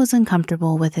 Jeff was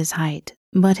uncomfortable with his height,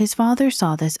 but his father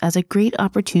saw this as a great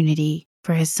opportunity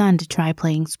for his son to try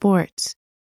playing sports.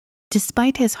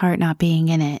 Despite his heart not being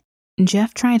in it,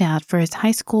 Jeff tried out for his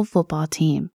high school football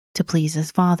team to please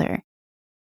his father.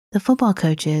 The football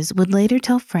coaches would later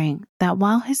tell Frank that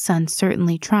while his son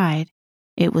certainly tried,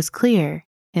 it was clear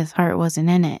his heart wasn't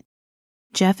in it.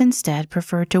 Jeff instead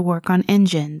preferred to work on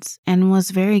engines and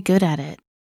was very good at it.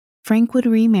 Frank would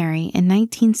remarry in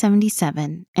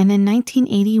 1977, and in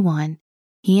 1981,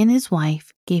 he and his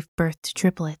wife gave birth to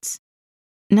triplets.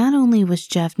 Not only was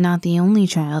Jeff not the only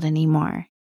child anymore,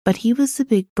 but he was the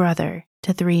big brother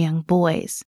to 3 young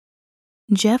boys.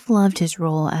 Jeff loved his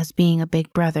role as being a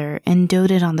big brother and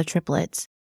doted on the triplets.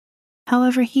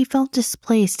 However, he felt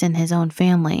displaced in his own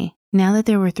family now that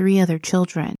there were 3 other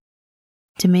children.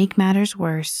 To make matters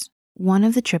worse, one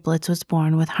of the triplets was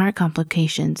born with heart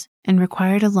complications and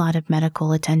required a lot of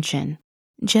medical attention.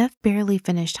 Jeff barely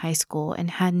finished high school and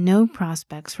had no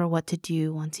prospects for what to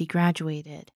do once he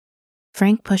graduated.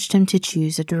 Frank pushed him to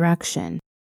choose a direction.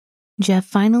 Jeff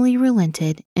finally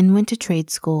relented and went to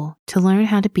trade school to learn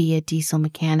how to be a diesel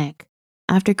mechanic.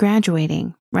 After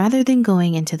graduating, rather than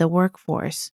going into the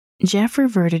workforce, Jeff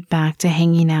reverted back to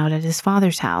hanging out at his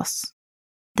father's house.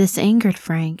 This angered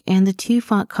Frank, and the two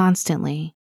fought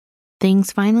constantly.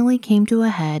 Things finally came to a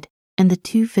head, and the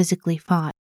two physically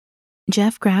fought.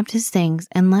 Jeff grabbed his things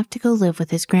and left to go live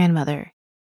with his grandmother.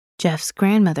 Jeff's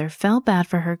grandmother felt bad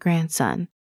for her grandson.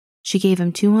 She gave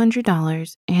him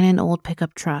 $200 and an old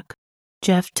pickup truck.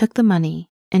 Jeff took the money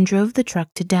and drove the truck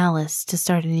to Dallas to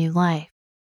start a new life.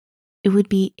 It would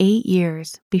be 8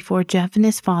 years before Jeff and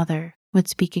his father would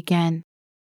speak again.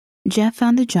 Jeff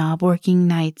found a job working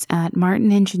nights at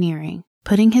Martin Engineering,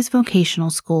 putting his vocational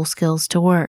school skills to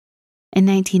work. In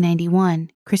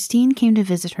 1991, Christine came to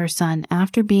visit her son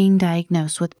after being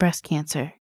diagnosed with breast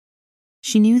cancer.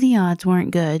 She knew the odds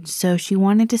weren't good, so she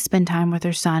wanted to spend time with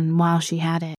her son while she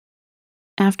had it.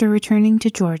 After returning to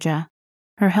Georgia,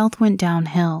 her health went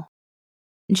downhill.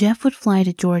 Jeff would fly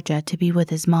to Georgia to be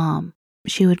with his mom.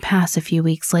 She would pass a few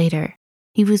weeks later.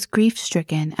 He was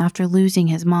grief-stricken after losing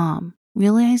his mom.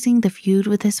 Realizing the feud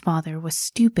with his father was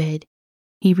stupid,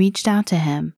 he reached out to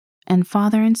him, and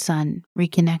father and son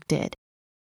reconnected.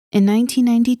 In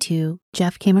 1992,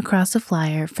 Jeff came across a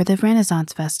flyer for the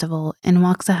Renaissance Festival in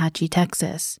Waxahachie,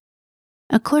 Texas.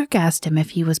 A clerk asked him if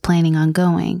he was planning on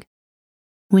going.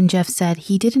 When Jeff said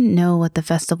he didn't know what the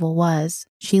festival was,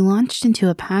 she launched into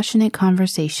a passionate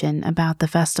conversation about the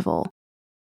festival.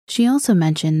 She also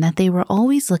mentioned that they were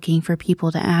always looking for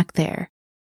people to act there.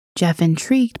 Jeff,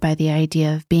 intrigued by the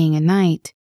idea of being a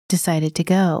knight, decided to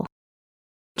go.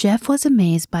 Jeff was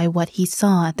amazed by what he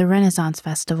saw at the Renaissance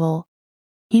Festival.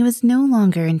 He was no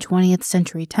longer in 20th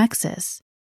century Texas,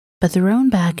 but thrown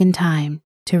back in time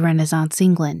to Renaissance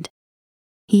England.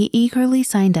 He eagerly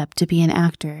signed up to be an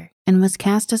actor and was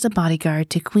cast as a bodyguard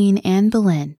to Queen Anne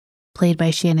Boleyn, played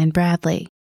by Shannon Bradley.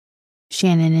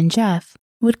 Shannon and Jeff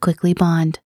would quickly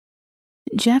bond.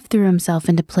 Jeff threw himself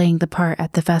into playing the part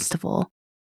at the festival.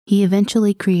 He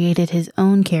eventually created his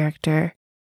own character,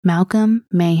 Malcolm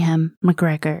Mayhem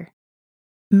McGregor.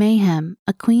 Mayhem,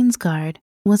 a Queen's Guard,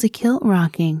 was a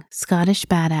kilt-rocking Scottish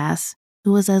badass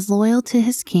who was as loyal to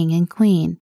his king and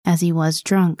queen as he was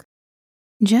drunk.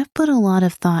 Jeff put a lot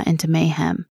of thought into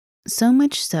Mayhem, so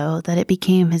much so that it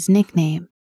became his nickname.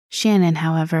 Shannon,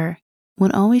 however,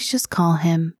 would always just call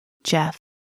him Jeff.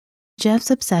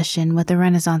 Jeff's obsession with the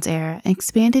Renaissance era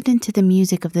expanded into the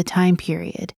music of the time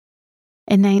period.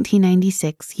 In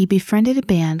 1996, he befriended a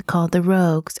band called the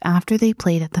Rogues after they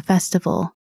played at the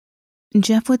festival.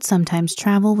 Jeff would sometimes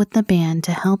travel with the band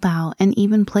to help out and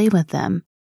even play with them.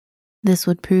 This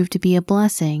would prove to be a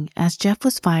blessing, as Jeff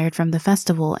was fired from the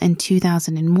festival in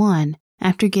 2001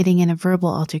 after getting in a verbal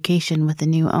altercation with the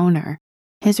new owner.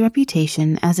 His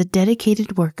reputation as a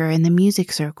dedicated worker in the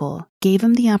music circle gave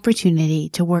him the opportunity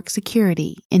to work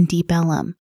security in Deep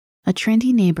Ellum, a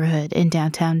trendy neighborhood in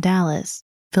downtown Dallas,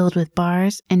 filled with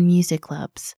bars and music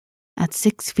clubs. At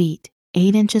 6 feet,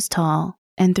 8 inches tall,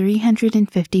 and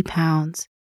 350 pounds,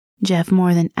 Jeff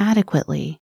more than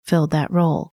adequately filled that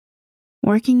role.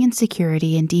 Working in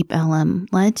security in Deep Ellum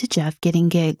led to Jeff getting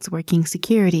gigs working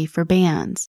security for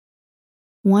bands.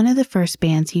 One of the first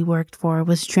bands he worked for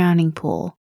was Drowning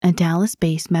Pool, a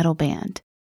Dallas-based metal band.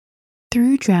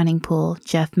 Through Drowning Pool,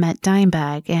 Jeff met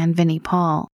Dimebag and Vinnie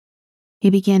Paul.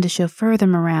 He began to chauffeur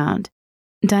them around.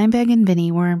 Dimebag and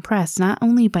Vinnie were impressed not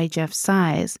only by Jeff's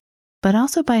size, but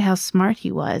also by how smart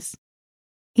he was.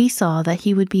 He saw that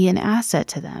he would be an asset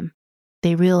to them.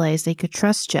 They realized they could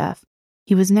trust Jeff.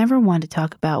 He was never one to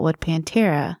talk about what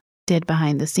Pantera did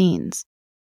behind the scenes.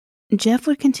 Jeff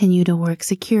would continue to work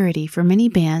security for many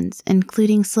bands,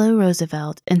 including Slow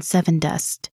Roosevelt and Seven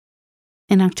Dust.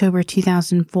 In October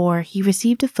 2004, he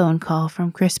received a phone call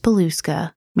from Chris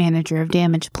Paluska, manager of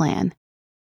Damage Plan.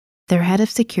 Their head of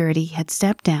security had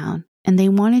stepped down, and they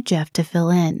wanted Jeff to fill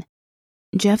in.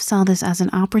 Jeff saw this as an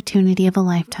opportunity of a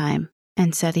lifetime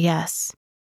and said yes.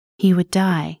 He would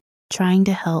die trying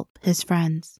to help his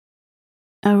friends.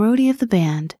 A roadie of the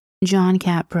band, John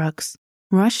Cat Brooks,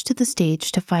 rushed to the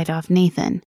stage to fight off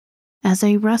Nathan. As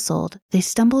they wrestled, they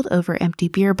stumbled over empty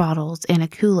beer bottles and a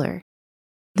cooler.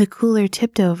 The cooler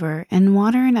tipped over and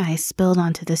water and ice spilled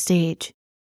onto the stage.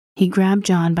 He grabbed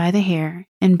John by the hair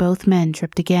and both men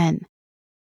tripped again.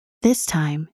 This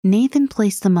time, Nathan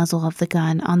placed the muzzle of the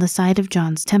gun on the side of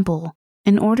John's temple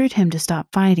and ordered him to stop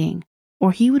fighting,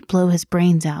 or he would blow his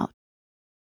brains out.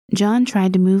 John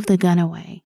tried to move the gun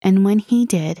away, and when he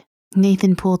did,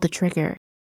 Nathan pulled the trigger.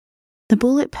 The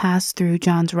bullet passed through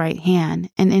John's right hand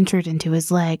and entered into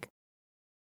his leg.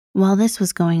 While this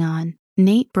was going on,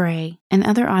 Nate Bray and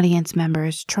other audience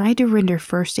members tried to render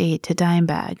first aid to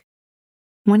Dimebag.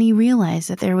 When he realized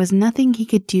that there was nothing he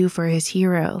could do for his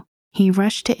hero, he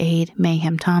rushed to aid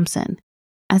Mayhem Thompson.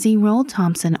 As he rolled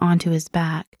Thompson onto his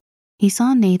back, he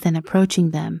saw Nathan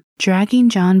approaching them, dragging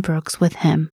John Brooks with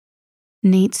him.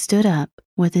 Nate stood up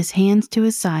with his hands to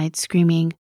his side,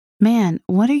 screaming, "Man,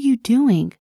 what are you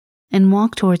doing?" and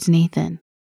walked towards Nathan.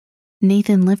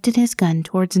 Nathan lifted his gun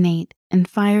towards Nate and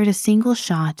fired a single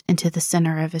shot into the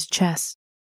center of his chest.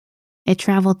 It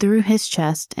traveled through his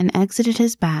chest and exited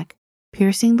his back,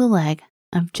 piercing the leg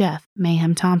of Jeff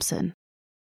Mayhem Thompson.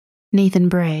 Nathan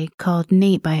Bray, called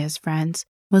Nate by his friends,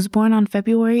 was born on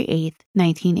February 8,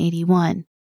 1981,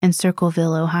 in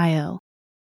Circleville, Ohio.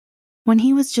 When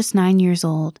he was just 9 years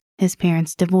old, his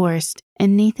parents divorced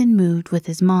and Nathan moved with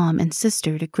his mom and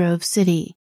sister to Grove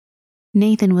City.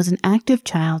 Nathan was an active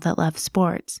child that loved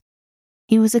sports.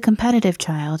 He was a competitive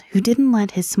child who didn't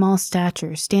let his small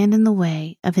stature stand in the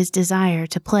way of his desire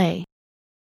to play.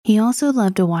 He also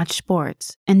loved to watch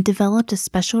sports and developed a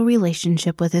special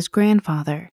relationship with his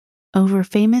grandfather over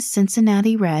famous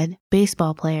Cincinnati Red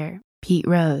baseball player Pete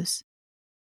Rose.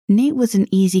 Nate was an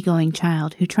easygoing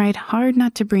child who tried hard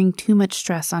not to bring too much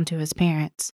stress onto his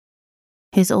parents.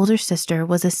 His older sister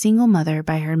was a single mother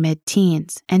by her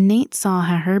mid-teens, and Nate saw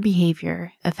how her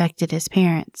behavior affected his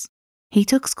parents. He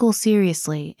took school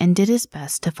seriously and did his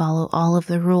best to follow all of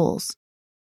the rules.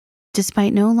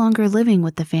 Despite no longer living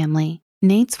with the family,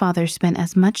 Nate's father spent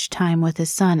as much time with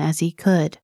his son as he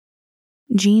could.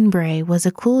 Gene Bray was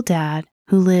a cool dad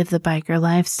who lived the biker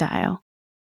lifestyle.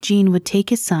 Gene would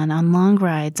take his son on long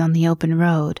rides on the open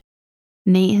road.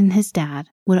 Nate and his dad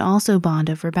would also bond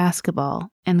over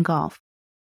basketball and golf.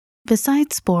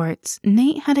 Besides sports,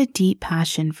 Nate had a deep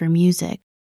passion for music.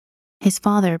 His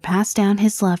father passed down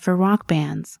his love for rock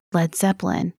bands, Led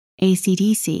Zeppelin,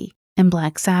 AC/DC, and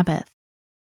Black Sabbath.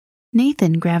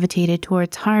 Nathan gravitated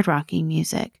towards hard-rocking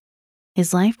music.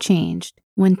 His life changed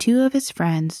when two of his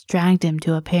friends dragged him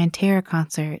to a Pantera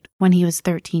concert when he was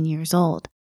 13 years old.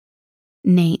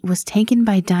 Nate was taken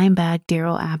by Dimebag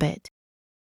Daryl Abbott.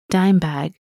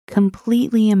 Dimebag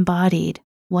completely embodied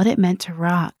what it meant to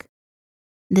rock.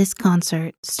 This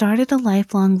concert started a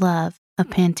lifelong love of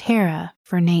Pantera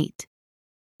for Nate.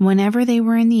 Whenever they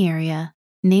were in the area,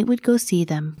 Nate would go see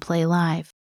them play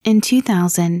live. In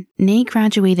 2000, Nate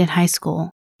graduated high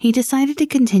school. He decided to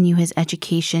continue his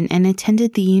education and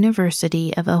attended the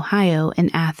University of Ohio in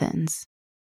Athens.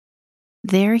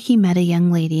 There he met a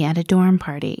young lady at a dorm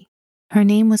party. Her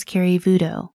name was Carrie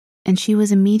Vudo, and she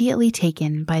was immediately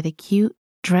taken by the cute,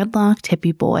 dreadlocked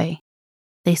hippie boy.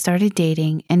 They started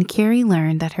dating, and Carrie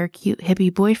learned that her cute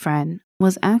hippie boyfriend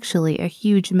was actually a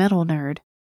huge metal nerd.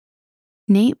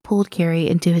 Nate pulled Carrie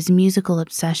into his musical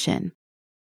obsession.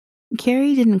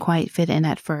 Carrie didn't quite fit in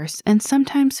at first and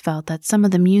sometimes felt that some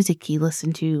of the music he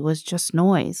listened to was just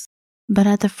noise. But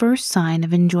at the first sign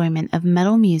of enjoyment of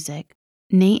metal music,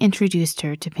 Nate introduced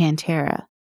her to Pantera.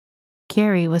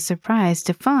 Carrie was surprised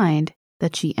to find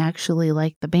that she actually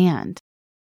liked the band.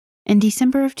 In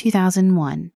December of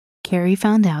 2001, Carrie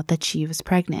found out that she was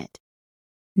pregnant.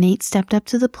 Nate stepped up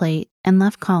to the plate and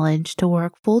left college to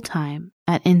work full-time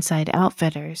at Inside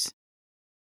Outfitters.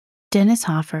 Dennis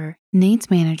Hoffer, Nate's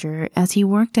manager as he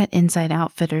worked at Inside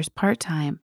Outfitters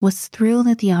part-time, was thrilled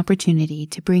at the opportunity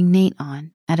to bring Nate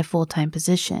on at a full-time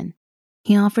position.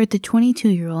 He offered the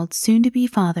 22-year-old soon-to-be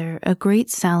father a great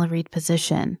salaried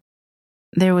position.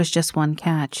 There was just one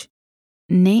catch.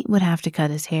 Nate would have to cut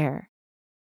his hair.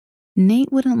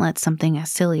 Nate wouldn't let something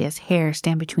as silly as hair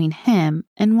stand between him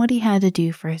and what he had to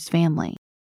do for his family.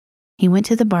 He went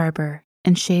to the barber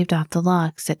and shaved off the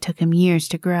locks that took him years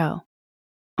to grow.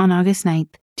 On August 9,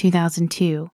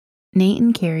 2002, Nate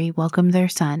and Carrie welcomed their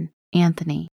son,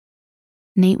 Anthony.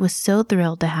 Nate was so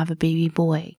thrilled to have a baby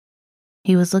boy.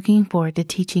 He was looking forward to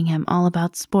teaching him all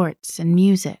about sports and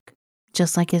music,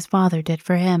 just like his father did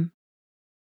for him.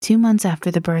 2 months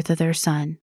after the birth of their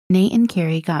son, Nate and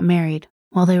Carrie got married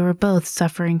while they were both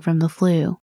suffering from the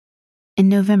flu. In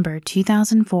November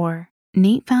 2004,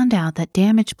 Nate found out that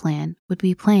Damage Plan would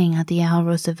be playing at the Al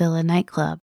Rosa Villa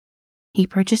nightclub. He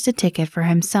purchased a ticket for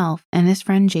himself and his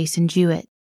friend Jason Jewett.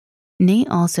 Nate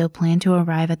also planned to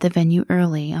arrive at the venue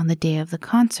early on the day of the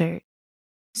concert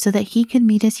so that he could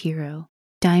meet his hero,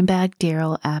 Dimebag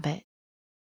Daryl Abbott.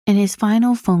 In his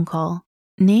final phone call,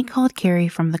 Nate called Carrie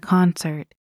from the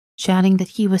concert, shouting that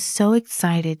he was so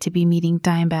excited to be meeting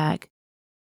Dimebag.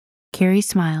 Carrie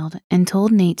smiled and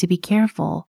told Nate to be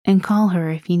careful and call her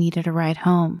if he needed a ride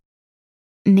home.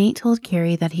 Nate told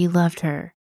Carrie that he loved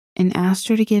her and asked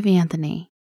her to give Anthony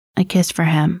a kiss for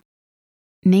him.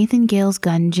 Nathan Gale's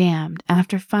gun jammed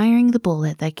after firing the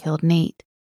bullet that killed Nate,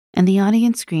 and the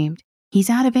audience screamed, "He's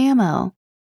out of ammo!"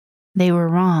 They were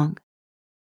wrong.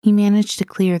 He managed to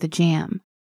clear the jam.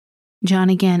 John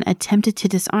again attempted to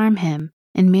disarm him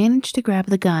and managed to grab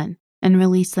the gun and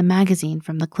release the magazine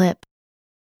from the clip.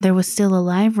 There was still a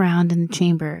live round in the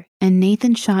chamber, and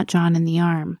Nathan shot John in the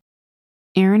arm.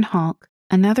 Aaron Halk,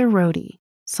 another roadie,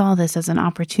 saw this as an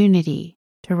opportunity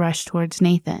to rush towards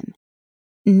Nathan.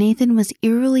 Nathan was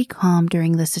eerily calm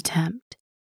during this attempt.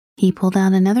 He pulled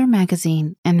out another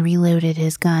magazine and reloaded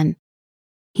his gun.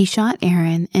 He shot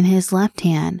Aaron in his left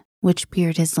hand which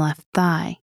pierced his left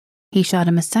thigh. He shot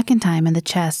him a second time in the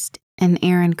chest, and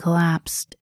Aaron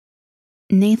collapsed.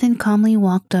 Nathan calmly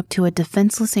walked up to a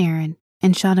defenseless Aaron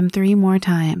and shot him 3 more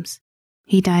times.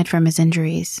 He died from his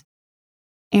injuries.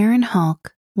 Aaron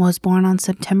Hulk was born on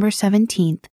September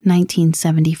 17,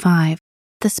 1975.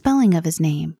 The spelling of his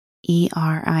name,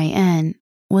 Erin,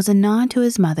 was a nod to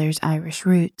his mother's Irish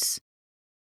roots.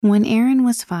 When Aaron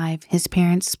was 5, his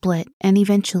parents split and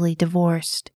eventually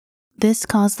divorced. This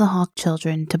caused the Hulk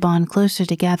children to bond closer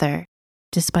together,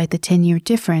 despite the 10-year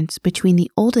difference between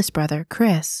the oldest brother,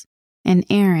 Chris, and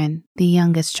Aaron, the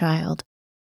youngest child.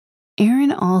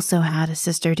 Aaron also had a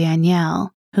sister,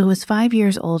 Danielle, who was 5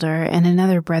 years older, and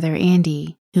another brother,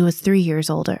 Andy, who was 3 years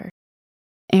older.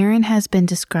 Aaron has been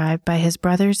described by his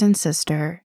brothers and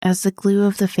sister as the glue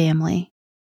of the family.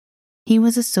 He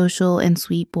was a social and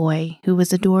sweet boy who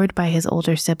was adored by his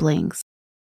older siblings.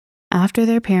 After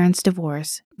their parents'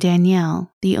 divorce,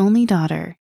 Danielle, the only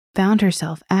daughter, found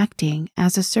herself acting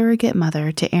as a surrogate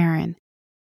mother to Aaron.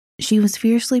 She was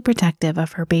fiercely protective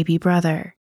of her baby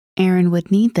brother. Aaron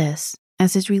would need this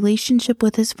as his relationship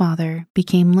with his father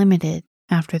became limited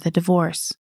after the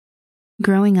divorce.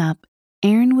 Growing up,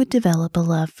 Aaron would develop a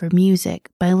love for music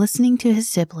by listening to his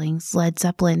siblings' Led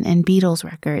Zeppelin and Beatles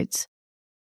records.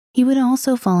 He would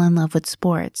also fall in love with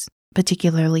sports,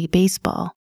 particularly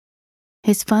baseball.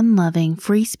 His fun-loving,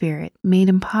 free spirit made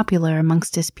him popular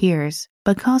amongst his peers,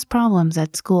 but caused problems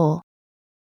at school.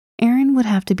 Aaron would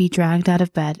have to be dragged out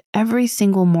of bed every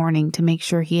single morning to make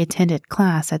sure he attended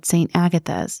class at St.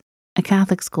 Agatha's, a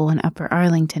Catholic school in Upper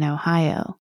Arlington,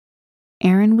 Ohio.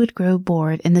 Aaron would grow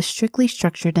bored in the strictly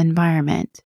structured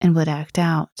environment and would act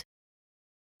out.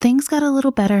 Things got a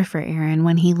little better for Aaron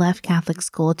when he left Catholic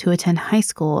school to attend high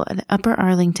school at Upper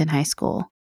Arlington High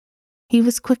School. He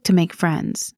was quick to make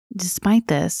friends. Despite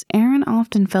this, Aaron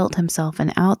often felt himself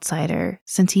an outsider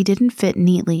since he didn't fit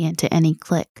neatly into any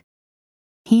clique.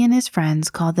 He and his friends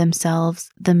called themselves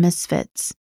the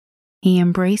Misfits. He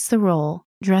embraced the role,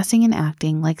 dressing and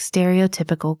acting like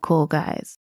stereotypical cool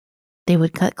guys. They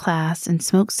would cut class and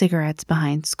smoke cigarettes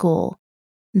behind school.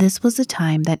 This was a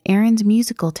time that Aaron's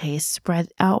musical taste spread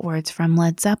outwards from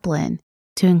Led Zeppelin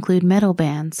to include metal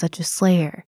bands such as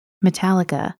Slayer,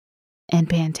 Metallica, and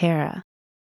Pantera.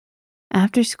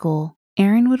 After school,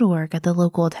 Aaron would work at the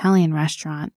local Italian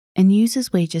restaurant and use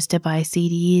his wages to buy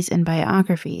CDs and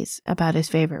biographies about his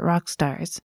favorite rock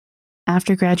stars.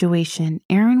 After graduation,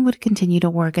 Aaron would continue to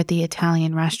work at the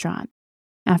Italian restaurant.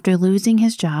 After losing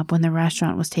his job when the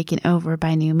restaurant was taken over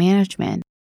by new management,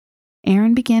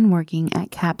 Aaron began working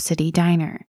at Cap City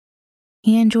Diner.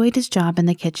 He enjoyed his job in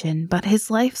the kitchen, but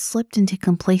his life slipped into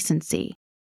complacency.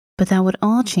 But that would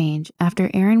all change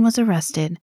after Aaron was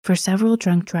arrested for several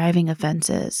drunk driving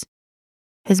offenses.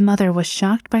 His mother was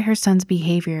shocked by her son's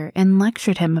behavior and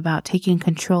lectured him about taking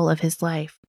control of his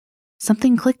life.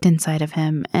 Something clicked inside of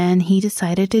him, and he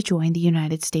decided to join the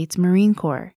United States Marine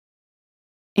Corps.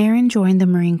 Aaron joined the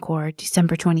Marine Corps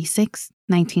December 26,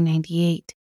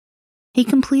 1998. He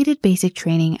completed basic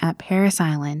training at Parris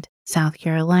Island, South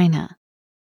Carolina.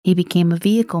 He became a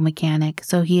vehicle mechanic,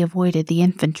 so he avoided the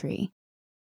infantry.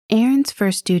 Aaron's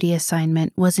first duty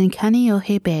assignment was in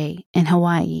Kaneohe Bay in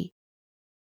Hawaii.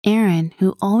 Aaron,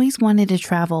 who always wanted to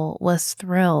travel, was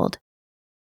thrilled.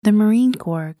 The Marine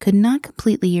Corps could not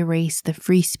completely erase the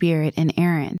free spirit in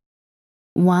Aaron.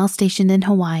 While stationed in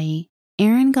Hawaii,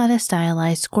 Aaron got a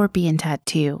stylized scorpion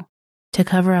tattoo to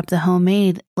cover up the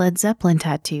homemade Led Zeppelin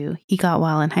tattoo he got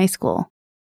while in high school.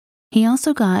 He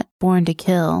also got Born to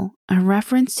Kill, a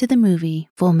reference to the movie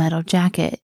Full Metal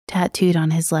Jacket, tattooed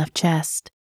on his left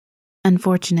chest.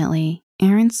 Unfortunately,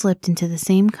 Aaron slipped into the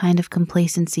same kind of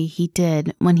complacency he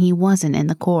did when he wasn't in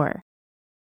the Corps.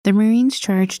 The Marines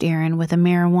charged Aaron with a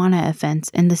marijuana offense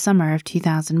in the summer of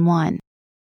 2001.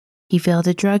 He failed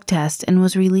a drug test and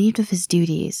was relieved of his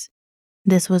duties.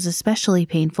 This was especially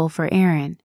painful for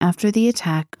Aaron after the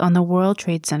attack on the World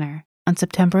Trade Center on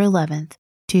September 11,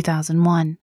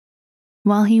 2001.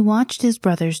 While he watched his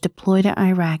brothers deploy to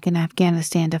Iraq and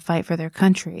Afghanistan to fight for their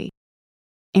country,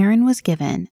 Aaron was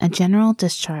given a general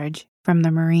discharge from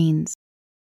the Marines.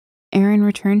 Aaron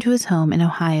returned to his home in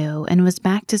Ohio and was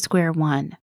back to square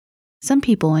one. Some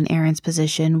people in Aaron's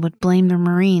position would blame the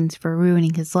Marines for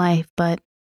ruining his life, but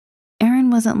Aaron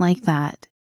wasn't like that.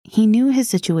 He knew his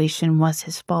situation was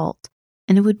his fault,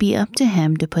 and it would be up to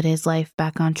him to put his life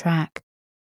back on track.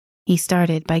 He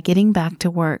started by getting back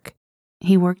to work.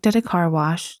 He worked at a car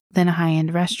wash, then a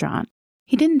high-end restaurant.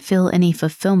 He didn't feel any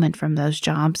fulfillment from those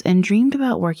jobs and dreamed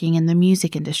about working in the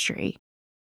music industry.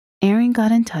 Aaron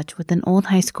got in touch with an old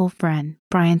high school friend,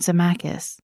 Brian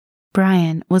Samakis.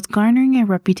 Brian was garnering a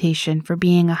reputation for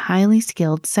being a highly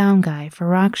skilled sound guy for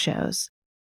rock shows.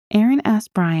 Aaron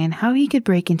asked Brian how he could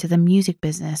break into the music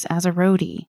business as a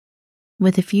roadie.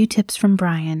 With a few tips from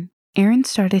Brian, Aaron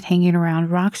started hanging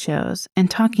around rock shows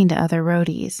and talking to other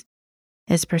roadies.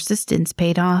 His persistence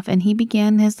paid off and he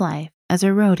began his life as a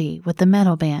roadie with the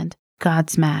metal band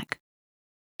Godsmack.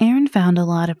 Aaron found a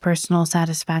lot of personal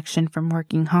satisfaction from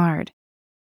working hard.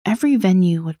 Every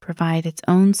venue would provide its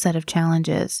own set of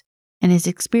challenges, and his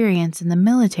experience in the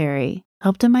military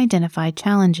helped him identify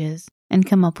challenges and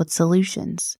come up with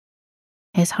solutions.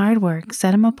 His hard work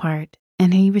set him apart,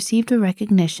 and he received a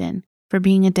recognition for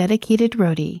being a dedicated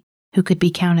roadie who could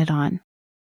be counted on.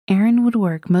 Aaron would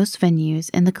work most venues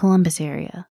in the Columbus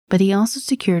area, but he also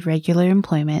secured regular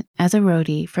employment as a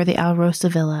roadie for the Alrosa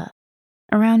Villa.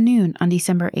 Around noon on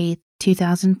December 8,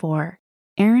 2004,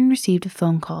 Aaron received a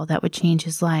phone call that would change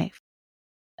his life.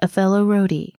 A fellow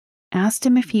roadie asked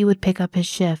him if he would pick up his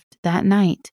shift that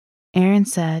night. Aaron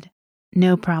said,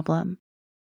 "No problem,"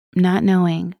 not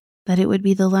knowing that it would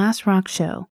be the last rock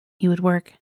show he would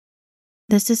work.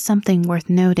 This is something worth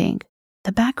noting.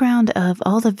 The background of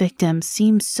all the victims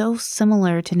seems so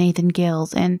similar to Nathan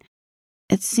Gale's, and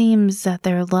it seems that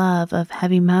their love of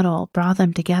heavy metal brought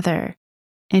them together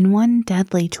in one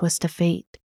deadly twist of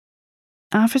fate.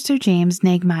 Officer James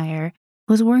Nagmeyer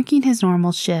was working his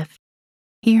normal shift.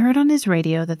 He heard on his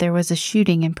radio that there was a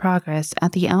shooting in progress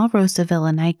at the Alrosa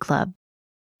Villa nightclub.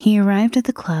 He arrived at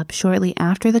the club shortly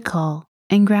after the call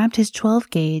and grabbed his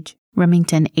 12-gauge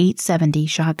Remington 870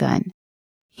 shotgun.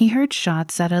 He heard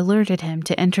shots that alerted him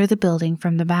to enter the building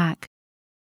from the back.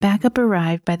 Backup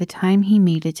arrived by the time he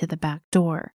made it to the back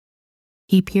door.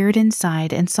 He peered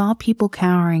inside and saw people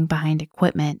cowering behind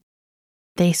equipment.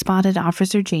 They spotted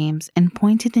Officer James and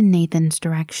pointed in Nathan's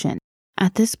direction.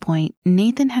 At this point,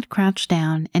 Nathan had crouched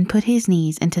down and put his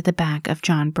knees into the back of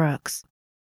John Brooks.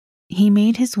 He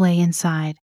made his way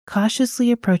inside,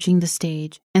 cautiously approaching the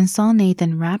stage, and saw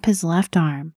Nathan wrap his left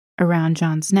arm around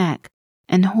John's neck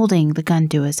and holding the gun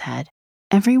to his head.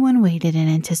 Everyone waited in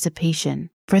anticipation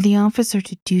for the officer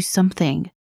to do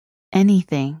something,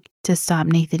 anything, to stop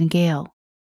Nathan Gale.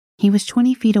 He was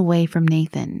 20 feet away from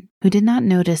Nathan, who did not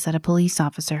notice that a police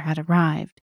officer had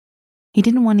arrived. He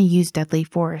didn't want to use deadly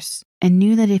force and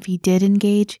knew that if he did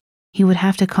engage, he would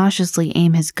have to cautiously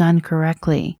aim his gun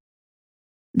correctly.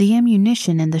 The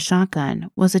ammunition in the shotgun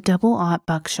was a double-aught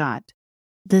buckshot.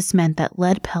 This meant that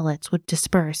lead pellets would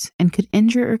disperse and could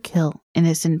injure or kill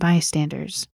innocent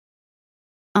bystanders.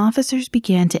 Officers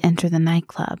began to enter the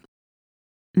nightclub.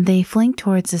 They flanked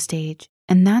towards the stage,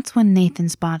 and that's when Nathan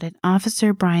spotted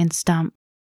Officer Brian Stump.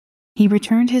 He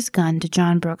returned his gun to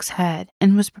John Brooks' head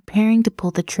and was preparing to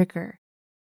pull the trigger.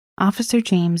 Officer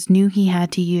James knew he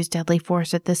had to use deadly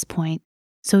force at this point,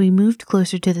 so he moved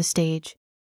closer to the stage.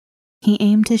 He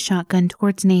aimed his shotgun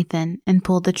towards Nathan and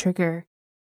pulled the trigger.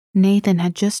 Nathan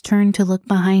had just turned to look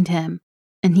behind him,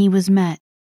 and he was met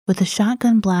with a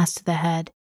shotgun blast to the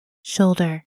head,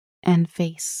 shoulder, and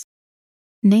face.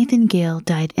 Nathan Gale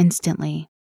died instantly.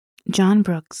 John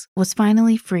Brooks was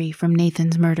finally free from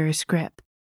Nathan's murderous grip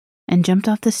and jumped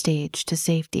off the stage to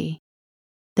safety.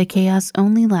 The chaos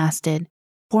only lasted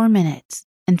 4 minutes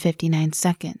and 59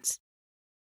 seconds.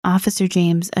 Officer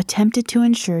James attempted to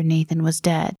ensure Nathan was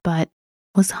dead, but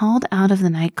was hauled out of the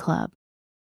nightclub.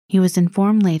 He was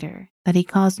informed later that he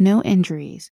caused no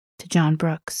injuries to John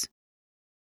Brooks.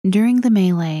 During the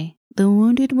melee, the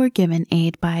wounded were given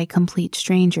aid by complete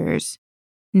strangers.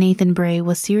 Nathan Bray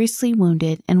was seriously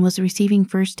wounded and was receiving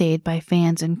first aid by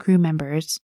fans and crew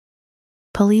members.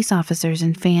 Police officers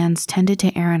and fans tended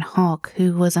to Aaron Hulk,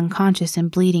 who was unconscious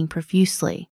and bleeding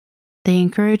profusely. They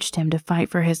encouraged him to fight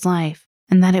for his life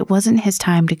and that it wasn't his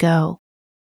time to go.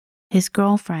 His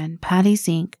girlfriend, Patty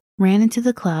Zink, ran into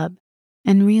the club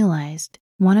and realized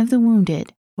one of the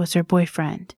wounded was her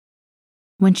boyfriend.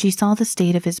 When she saw the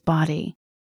state of his body,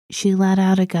 she let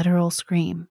out a guttural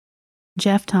scream.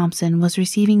 Jeff Thompson was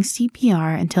receiving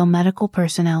CPR until medical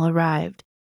personnel arrived.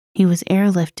 He was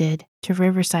airlifted to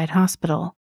Riverside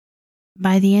Hospital.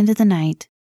 By the end of the night,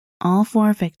 all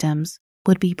 4 victims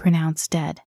would be pronounced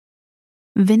dead.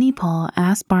 Vinnie Paul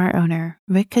asked bar owner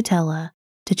Rick Catella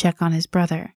to check on his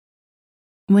brother.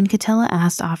 When Catella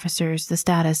asked officers the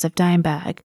status of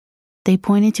Dimebag, they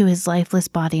pointed to his lifeless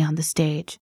body on the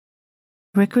stage.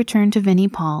 Rick returned to Vinnie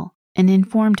Paul and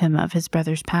informed him of his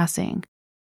brother's passing.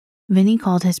 Vinnie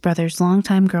called his brother's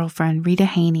longtime girlfriend Rita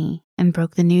Haney and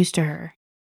broke the news to her.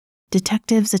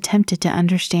 Detectives attempted to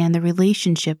understand the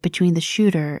relationship between the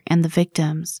shooter and the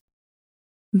victims.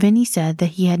 Vinnie said that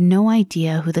he had no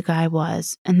idea who the guy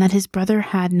was and that his brother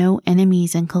had no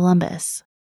enemies in Columbus.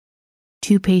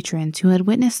 Two patrons who had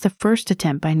witnessed the first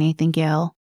attempt by Nathan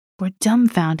Gale were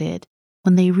dumbfounded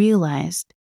when they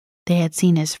realized they had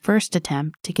seen his first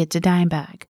attempt to get to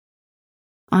Dimebag.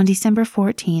 On December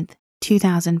 14,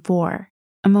 2004,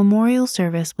 a memorial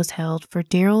service was held for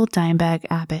Darrell Dimebag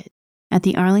Abbott at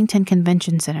the Arlington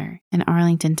Convention Center in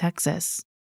Arlington, Texas.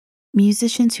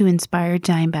 Musicians who inspired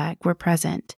Dimebag were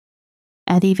present.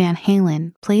 Eddie Van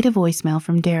Halen played a voicemail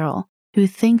from Darrell, who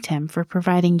thanked him for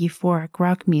providing euphoric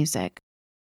rock music.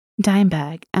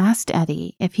 Dimebag asked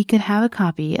Eddie if he could have a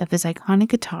copy of his iconic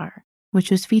guitar, which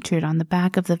was featured on the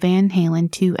back of the Van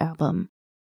Halen 2 album.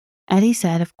 Eddie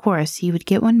said of course he would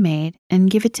get one made and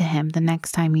give it to him the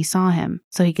next time he saw him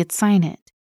so he could sign it.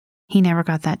 He never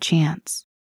got that chance.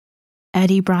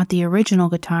 Eddie brought the original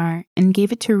guitar and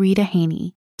gave it to Rita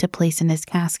Haney to place in his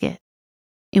casket.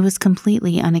 It was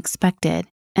completely unexpected,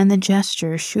 and the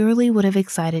gesture surely would have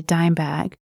excited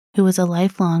Dimebag, who was a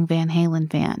lifelong Van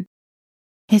Halen fan.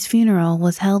 His funeral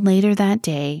was held later that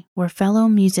day, where fellow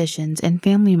musicians and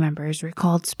family members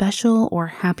recalled special or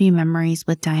happy memories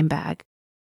with Dimebag.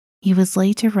 He was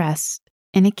laid to rest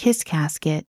in a KISS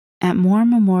casket at Moore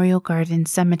Memorial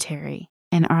Gardens Cemetery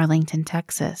in Arlington,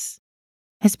 Texas.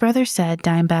 His brother said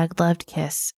Dimebag loved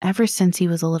KISS ever since he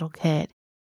was a little kid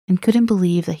and couldn't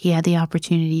believe that he had the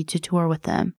opportunity to tour with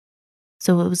them,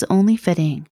 so it was only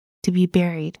fitting to be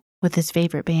buried with his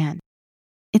favorite band.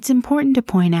 It's important to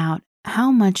point out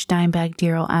how much Dimebag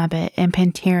Darrell Abbott and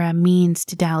Pantera means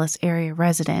to Dallas area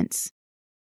residents.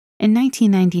 In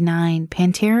 1999,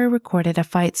 Pantera recorded a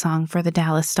fight song for the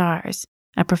Dallas Stars,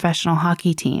 a professional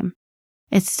hockey team.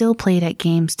 It's still played at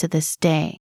games to this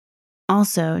day.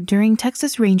 Also, during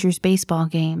Texas Rangers baseball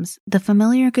games, the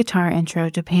familiar guitar intro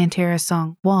to Pantera's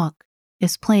song Walk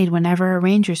is played whenever a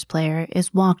Rangers player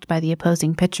is walked by the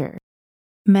opposing pitcher.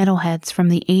 Metalheads from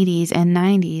the 80s and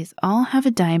 90s all have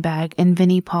a Dimebag and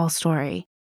Vinnie Paul story,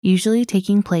 usually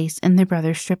taking place in their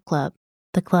brother's strip club,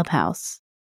 the Clubhouse.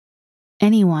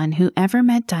 Anyone who ever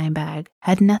met Dimebag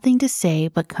had nothing to say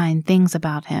but kind things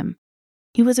about him.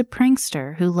 He was a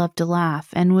prankster who loved to laugh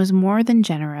and was more than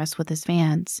generous with his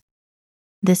fans.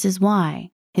 This is why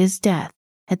his death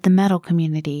hit the metal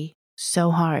community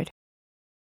so hard.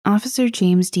 Officer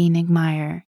James D.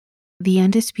 Nigmeyer, the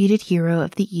undisputed hero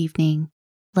of the evening,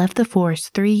 left the force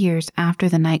 3 years after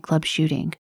the nightclub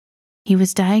shooting. He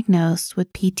was diagnosed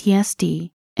with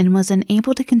PTSD and was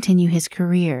unable to continue his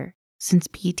career since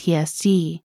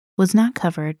PTSD was not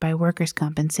covered by workers'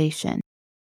 compensation.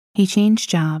 He changed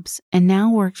jobs and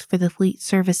now works for the Fleet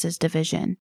Services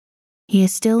Division. He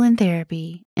is still in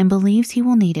therapy and believes he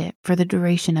will need it for the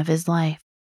duration of his life.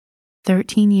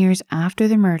 13 years after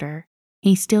the murder,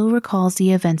 he still recalls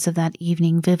the events of that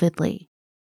evening vividly.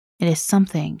 It is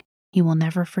something he will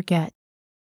never forget.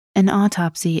 An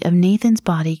autopsy of Nathan's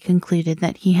body concluded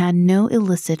that he had no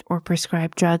illicit or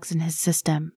prescribed drugs in his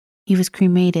system. He was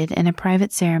cremated in a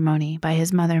private ceremony by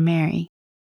his mother, Mary.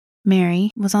 Mary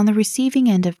was on the receiving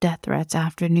end of death threats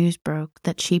after news broke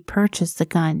that she purchased the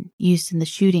gun used in the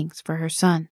shootings for her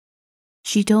son.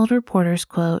 She told reporters,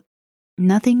 quote,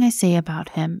 "Nothing I say about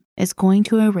him is going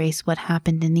to erase what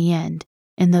happened in the end,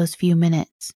 in those few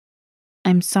minutes.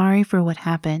 I'm sorry for what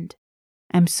happened.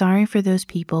 I'm sorry for those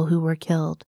people who were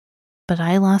killed. But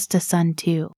I lost a son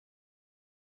too."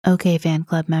 Okay, fan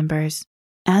club members,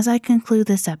 as I conclude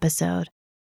this episode,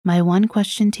 my one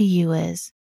question to you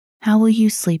is, how will you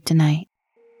sleep tonight?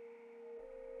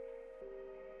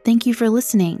 Thank you for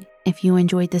listening. If you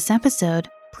enjoyed this episode,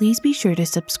 please be sure to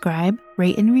subscribe,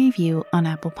 rate, and review on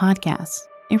Apple Podcasts.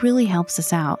 It really helps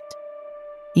us out.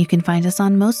 You can find us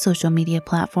on most social media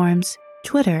platforms,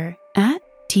 Twitter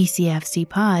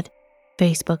 @TCFCPod,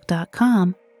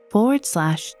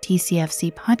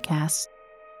 Facebook.com/TCFC Podcast.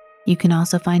 You can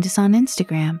also find us on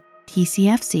Instagram,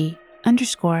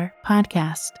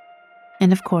 TCFC_podcast.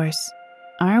 And of course,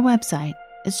 our website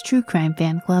is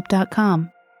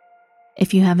truecrimefanclub.com.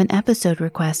 If you have an episode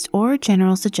request or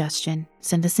general suggestion,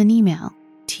 send us an email,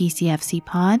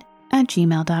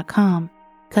 tcfcpod@gmail.com.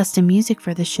 Custom music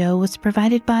for the show was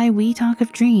provided by We Talk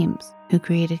of Dreams, who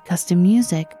created custom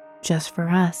music just for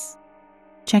us.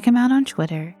 Check him out on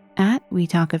Twitter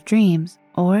 @WeTalkOfDreams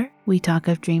or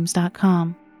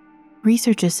WeTalkOfDreams.com.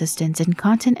 Research assistance and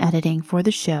content editing for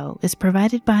the show is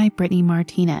provided by Brittany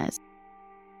Martinez.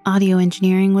 Audio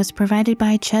engineering was provided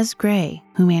by Ches Gray,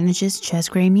 who manages Ches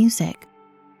Gray Music.